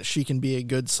him that she can be a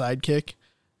good sidekick,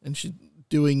 and she's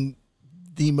doing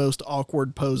the most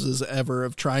awkward poses ever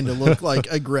of trying to look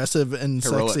aggressive and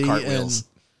Heroic sexy cartwheels.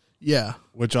 And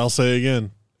which I'll say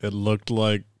again, it looked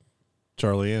like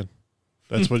Charlie Ann.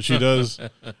 That's what she does.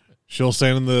 She'll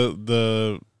stand in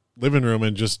the living room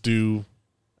and just do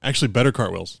actually better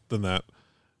cartwheels than that.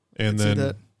 And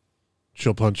then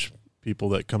she'll punch people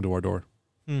that come to our door.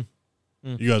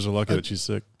 You guys are lucky that she's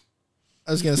sick.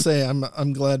 I was gonna say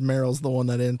I'm glad Meryl's the one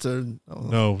that answered.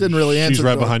 No, didn't really answer. She's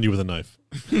right behind you with a knife.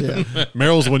 Yeah,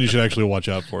 Meryl's the one you should actually watch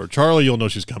out for. Charlie, you'll know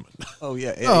she's coming. Oh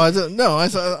yeah. I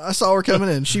saw her coming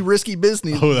in. She risky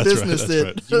business. Oh, that's right, business that's it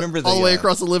right. Do you remember all the way the,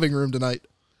 across the living room tonight. Do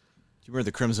you remember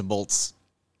the Crimson Bolts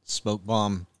smoke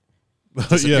bomb?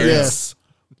 Yeah, Yes.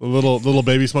 the little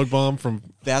baby smoke bomb from.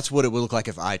 That's what it would look like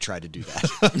if I tried to do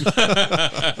that.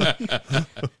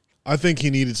 I think he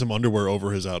needed some underwear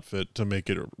over his outfit to make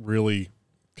it really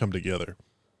come together.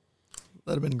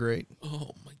 That'd have been great. Oh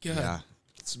my god. Yeah.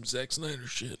 Get some Zack Snyder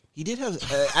shit. He did have.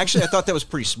 Actually, I thought that was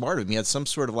pretty smart of him. He had some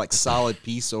sort of like solid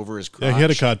piece over his crotch. Yeah, he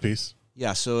had a cod piece.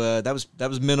 Yeah, so that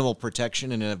was minimal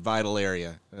protection in a vital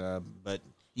area, but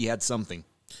he had something.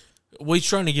 Well, he's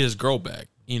trying to get his girl back.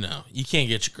 You know, you can't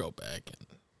get your girl back and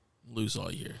lose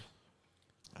all your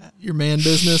Your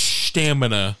business.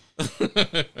 stamina.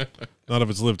 Not if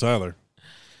it's Liv Tyler.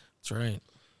 That's right.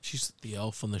 She's the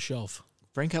elf on the shelf.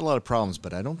 Frank had a lot of problems,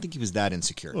 but I don't think he was that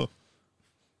insecure. Oh.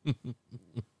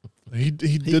 He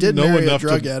didn't did know marry a enough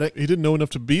drug to. addict. He didn't know enough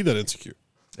to be that insecure.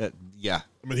 Yeah,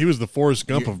 I mean, he was the Forrest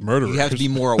Gump of murderers. you have to be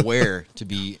more aware to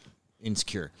be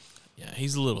insecure. Yeah,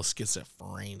 he's a little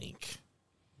schizophrenic.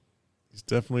 He's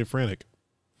definitely frantic.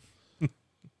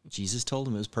 Jesus told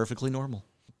him it was perfectly normal.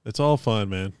 It's all fun,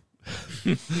 man.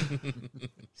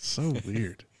 So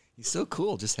weird. He's so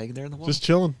cool, just hanging there in the wall. Just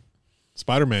chilling.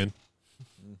 Spider-Man.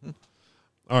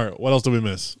 All right, what else did we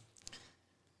miss?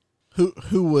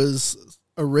 Who was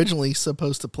originally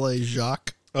supposed to play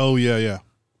Jacques? Oh, yeah.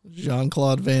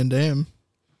 Jean-Claude Van Damme.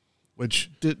 Which,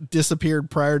 Disappeared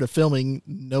prior to filming.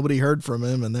 Nobody heard from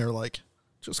him, and they're like,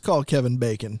 just call Kevin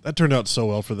Bacon. that turned out so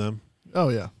well for them. Oh,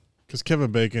 yeah. Because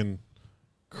Kevin Bacon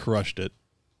crushed it.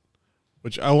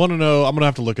 Which I want to know. I'm going to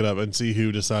have to look it up and see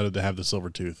who decided to have the silver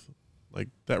tooth. Like,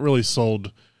 that really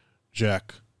sold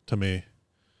Jack to me.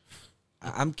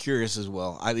 I'm curious as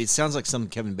well. I mean, it sounds like something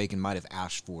Kevin Bacon might have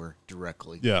asked for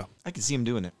directly. Yeah. I can see him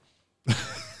doing it.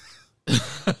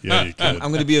 Yeah, you could. I'm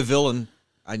going to be a villain.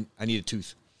 I need a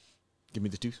tooth. Give me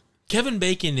the tooth. Kevin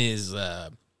Bacon is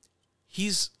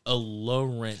he's a low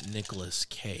rent Nicolas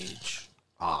Cage.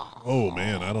 Oh,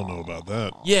 man, I don't know about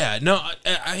that. Yeah, no,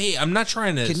 I'm not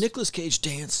trying to. Can Nicolas Cage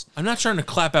dance? I'm not trying to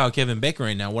clap out Kevin Bacon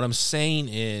right now. What I'm saying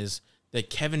is that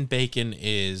Kevin Bacon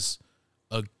is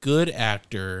a good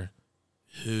actor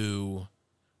who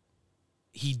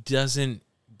he doesn't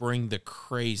bring the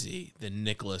crazy that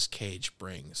Nicolas Cage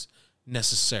brings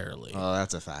necessarily. Oh,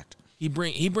 that's a fact. He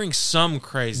brings some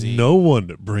crazy. No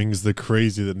one brings the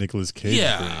crazy that Nicolas Cage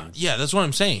brings. Yeah, that's what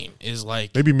I'm saying. Is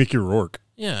like Maybe Mickey Rourke.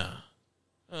 yeah.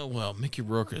 Oh, well, Mickey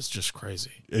Rourke is just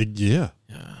crazy. Yeah.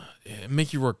 Yeah,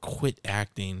 Mickey Rourke quit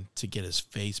acting to get his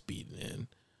face beaten in.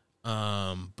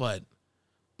 But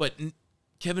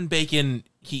Kevin Bacon,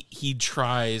 he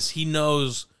tries. He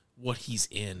knows what he's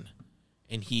in,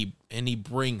 and he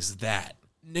brings that.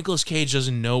 Nicolas Cage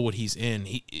doesn't know what he's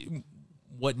in.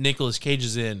 What Nicolas Cage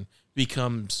is in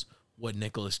becomes what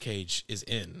Nicolas Cage is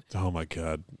in. Oh, my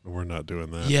God. We're not doing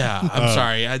that. Yeah, I'm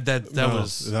sorry.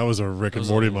 That was a Rick and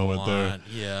Morty moment there.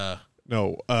 Yeah.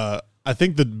 No, I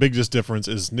think the biggest difference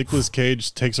is Nicolas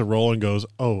Cage takes a role and goes,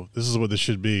 oh, this is what this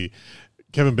should be.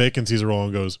 Kevin Bacon sees a role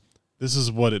and goes, this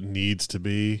is what it needs to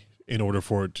be in order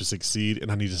for it to succeed,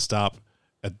 and I need to stop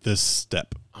at this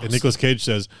step. And Nicolas Cage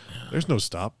says, there's no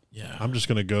stop. Yeah. I'm just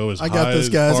going to go as I got high this, as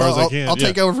guys. far as I can. I'll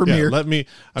take over from here. Let me.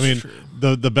 I mean,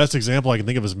 the best example I can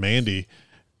think of is Mandy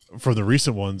from the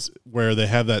recent ones, where they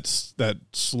have that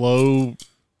slow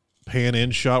pan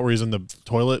in shot where he's in the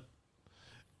toilet.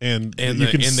 And you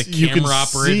can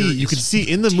see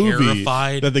in the movie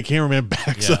that the cameraman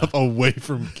backs up away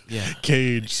from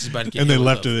Cage, and they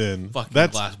left it in.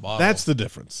 Glass bottle. That's the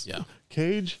difference. Yeah.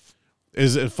 Cage,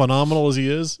 is as phenomenal as he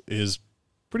is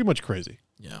pretty much crazy.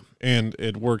 Yeah. And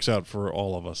it works out for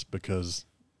all of us because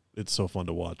it's so fun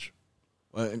to watch.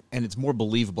 And it's more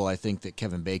believable, I think, that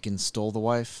Kevin Bacon stole the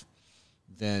wife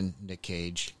than Nick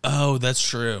Cage. Oh, that's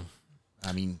true.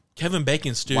 I mean, Kevin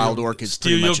Bacon steal Wild Orchid's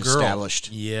pretty much girl.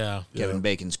 established. Yeah. Kevin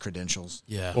Bacon's credentials.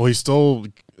 Yeah. Well, he stole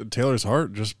Taylor's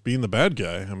heart just being the bad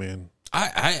guy. I mean,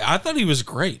 I thought he was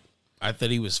great. I thought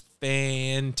he was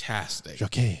fantastic.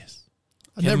 Jacques.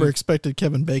 I never expected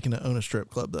Kevin Bacon to own a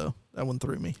strip club, though. That one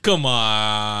threw me. Come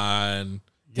on.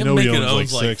 You know he Kevin Bacon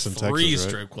owns like owns 6 in three Texas, right?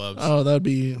 strip clubs. Oh, that'd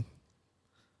be...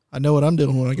 I know what I'm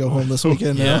doing when I go home this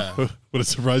weekend now. Yeah. Would it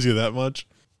surprise you that much?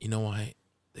 You know why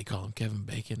they call him Kevin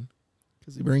Bacon?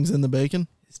 Because he brings in the bacon?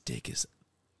 His dick is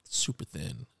super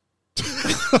thin.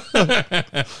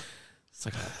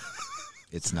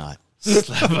 It's not. You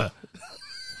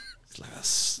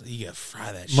gotta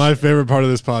fry that shit. My favorite part of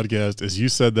this podcast is you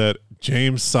said that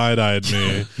James side-eyed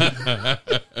me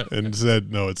and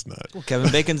said, no, it's not. Well,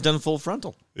 Kevin Bacon's done Full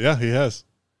Frontal. Yeah, he has.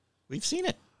 We've seen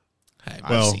it. Hey,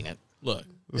 I've seen it. look,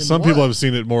 Some people have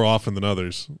seen it more often than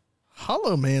others.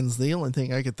 Hollow Man's the only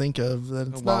thing I could think of that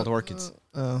it's Wild not. Orchids.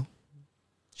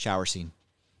 Shower scene.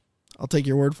 I'll take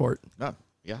your word for it. Oh,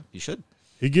 yeah, you should.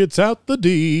 He gets out the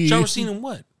D. shower scene in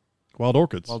what? Wild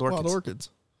Orchids. Wild Orchids. Wild Orchids.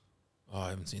 Oh, I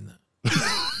haven't seen that.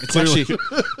 It's actually,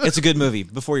 it's a good movie.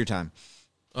 Before your time.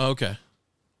 Oh, okay.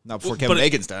 Not before Kevin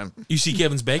Bacon's time. You see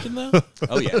Kevin's bacon though?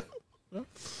 Oh, yeah.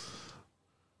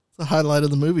 It's the highlight of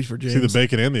the movie for James. See the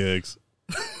bacon and the eggs.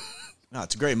 No,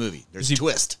 it's a great movie. There's Is a he-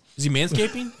 twist. Is he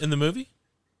manscaping in the movie?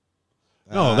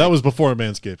 No, that was before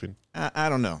manscaping. I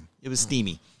don't know. It was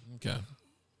steamy. Okay.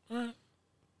 All right.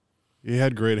 He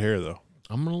had great hair though.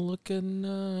 I'm gonna look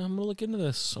into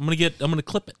this. I'm gonna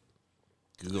clip it.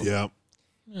 Google. Yeah.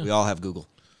 We all have Google.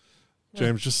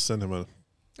 James, just send him a.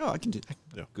 Oh, I can do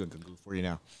Yeah. Google for you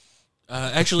now.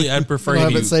 Actually, I'd prefer You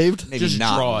don't you have it saved? Maybe just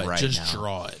not draw it. right Just now.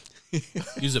 draw it.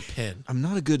 Use a pen. I'm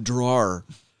not a good drawer.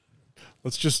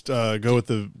 Let's just go with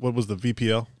what was the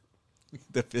VPL?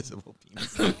 The visible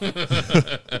penis.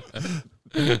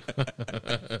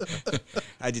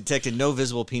 I detected no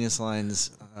visible penis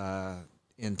lines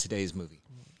in today's movie.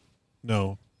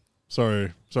 No,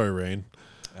 sorry, Rainn.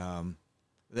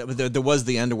 There was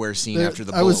the underwear scene after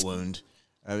the I bullet was- wound.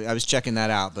 I was checking that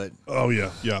out, but Oh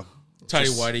yeah. Tidy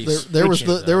whities. There was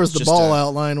the Just ball a-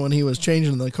 outline when he was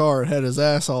changing the car. It had his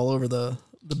ass all over the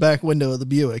back window of the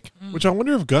Buick. Which I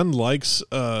wonder if Gunn likes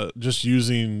just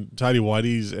using tidy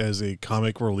whities as a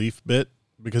comic relief bit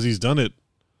because he's done it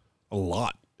a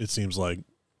lot. It seems like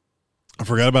I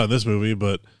forgot about it in this movie,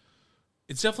 but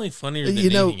It's definitely funnier than You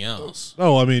know- anything else.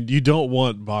 oh, I mean, you don't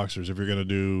want boxers if you're gonna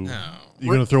do. No.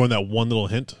 You're gonna throw in that one little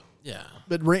hint. Yeah.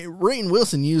 But Rainn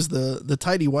Wilson used the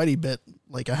tidy whitey bit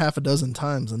like a half a dozen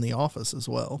times in The Office as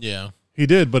well. Yeah. He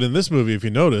did, but in this movie, if you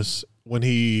notice, when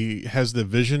he has the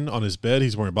vision on his bed,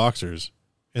 he's wearing boxers,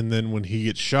 and then when he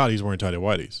gets shot, he's wearing tidy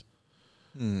whities,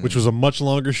 which was a much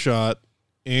longer shot,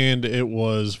 and it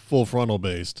was full frontal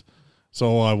based.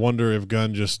 So I wonder if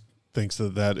Gunn just thinks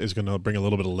that is going to bring a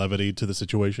little bit of levity to the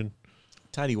situation.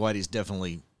 tidy whities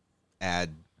definitely add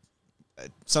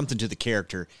something to the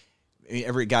character. I mean,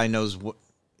 every guy knows what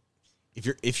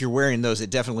if you're wearing those, it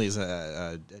definitely is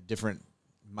a different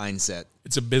mindset.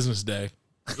 It's a business day.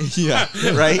 Yeah,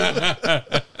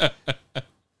 right.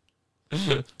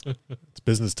 It's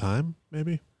business time,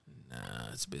 maybe. Nah,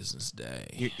 it's business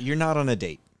day. You're not on a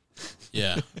date.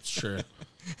 Yeah, it's true.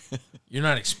 You're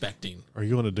not expecting. Are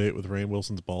you on a date with Rainn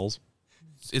Wilson's balls?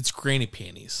 It's granny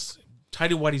panties.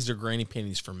 Tidy whities are granny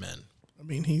panties for men. I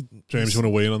mean, James, you want to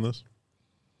weigh in on this?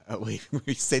 Wait,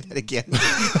 say that again.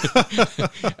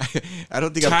 I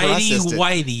don't think I Tidy processed it.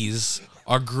 whities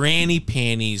are granny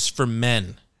panties for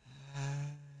men.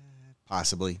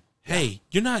 Possibly. Hey,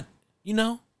 you're not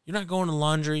going to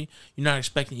laundry. You're not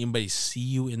expecting anybody to see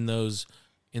you in those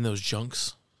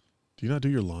junks. Do you not do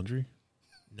your laundry?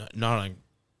 Not on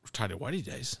tidy whitey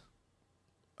days.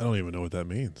 I don't even know what that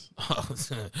means.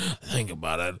 Think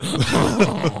about it.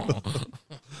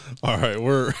 All right,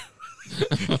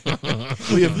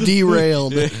 we have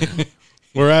derailed.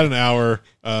 we're at an hour.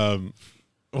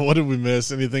 What did we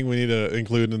miss? Anything we need to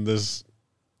include in this?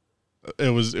 It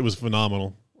was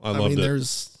phenomenal. I loved it.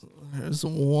 There's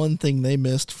one thing they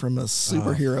missed from a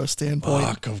superhero standpoint.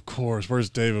 Fuck, of course. Where's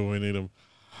David when we need him?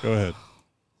 Go ahead.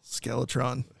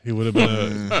 Skeletron. He would have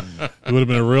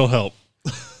been a real help.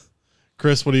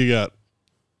 Chris, what do you got?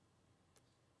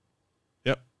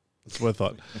 Yep, that's what I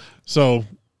thought. So,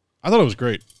 I thought it was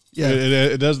great. Yeah.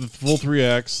 It does the full 3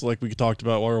 acts like we talked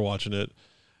about while we were watching it,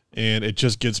 and it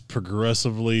just gets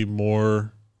progressively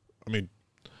more. I mean,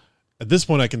 at this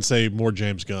point, I can say more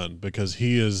James Gunn because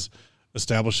he has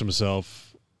established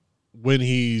himself when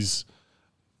he's,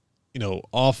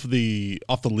 off the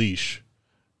leash,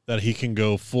 that he can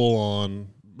go full on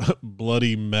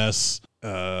bloody mess,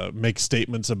 make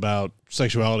statements about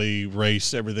sexuality,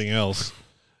 race, everything else,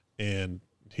 and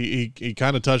he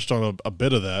kind of touched on a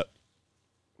bit of that.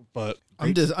 But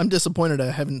I'm disappointed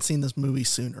I haven't seen this movie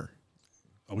sooner.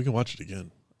 we can watch it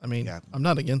again. I mean, Yeah. I'm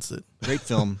not against it. Great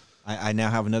film. I now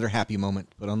have another happy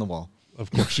moment to put on the wall. Of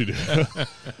course you do. Well,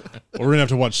 we're gonna have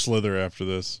to watch Slither after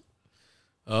this.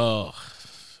 Oh,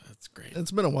 that's great.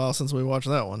 It's been a while since we watched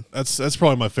that one. That's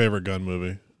probably my favorite Gunn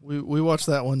movie. We watched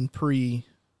that one pre.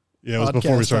 Yeah, it was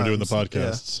before we Podcast started doing the times, yeah.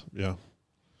 podcasts. Yeah.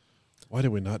 Why did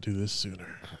we not do this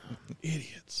sooner?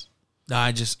 Idiots. No,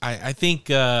 I think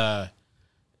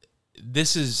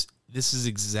this is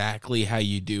exactly how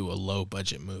you do a low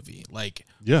budget movie. Like,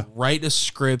 Yeah. write a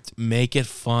script, make it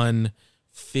fun,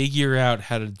 figure out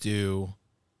how to do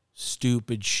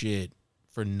stupid shit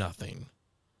for nothing.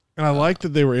 And I like that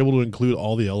they were able to include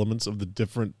all the elements of the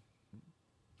different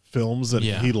films that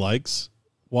he likes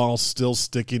while still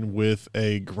sticking with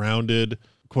a grounded,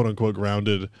 quote-unquote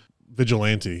grounded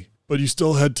vigilante. But you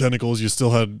still had tentacles. You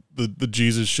still had the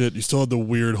Jesus shit. You still had the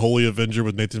weird Holy Avenger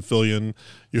with Nathan Fillion.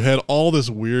 You had all this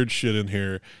weird shit in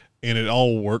here, and it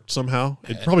all worked somehow.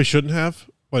 It probably shouldn't have,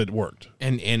 but it worked.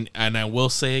 And I will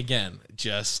say again,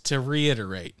 just to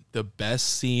reiterate, the best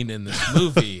scene in this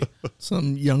movie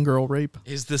some young girl rape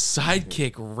is the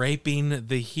sidekick raping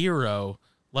the hero,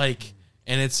 like,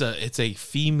 and it's a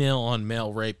female on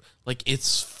male rape. Like,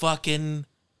 it's fucking,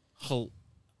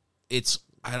 it's.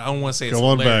 I don't want to say it's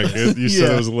hilarious. Go on back. You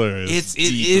said it was hilarious.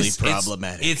 It is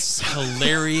problematic. It's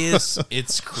hilarious.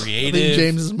 It's creative. I think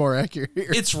James is more accurate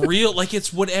here. It's real. Like,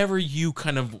 it's whatever you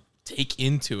kind of take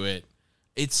into it.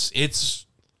 It's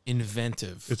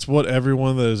inventive. It's what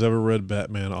everyone that has ever read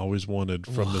Batman always wanted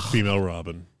from the female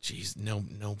Robin. Jeez,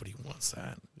 nobody wants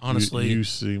that. Honestly, you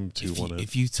seem to want it.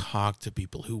 If you talk to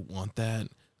people who want that,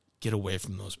 get away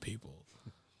from those people.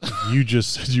 You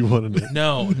just said you wanted it.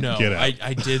 No, Get out.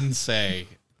 I didn't say.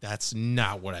 That's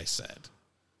not what I said.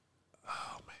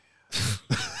 Oh,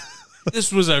 man.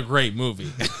 This was a great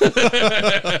movie.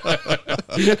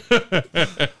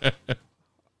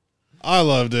 I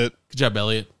loved it. Good job,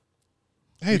 Elliot.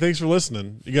 Hey, thanks for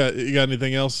listening. You got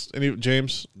anything else?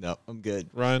 James? No, I'm good.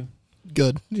 Ryan?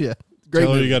 Good. Yeah. Great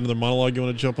Taylor, movie. you got another monologue you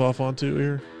want to jump off onto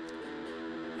here?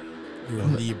 You're a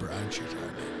Libra, aren't you, Charlie?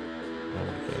 Oh,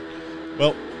 my God.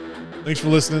 Well, thanks for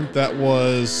listening. That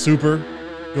was super.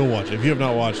 Go watch it. If you have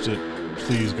not watched it,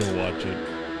 please go watch it.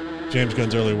 James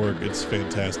Gunn's early work. It's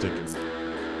fantastic.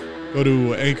 Go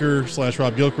to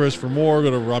Anchor/Rob Gilchrist for more.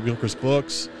 Go to Rob Gilchrist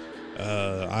Books.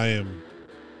 I am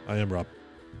Rob.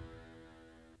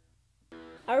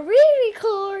 Are we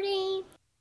recording?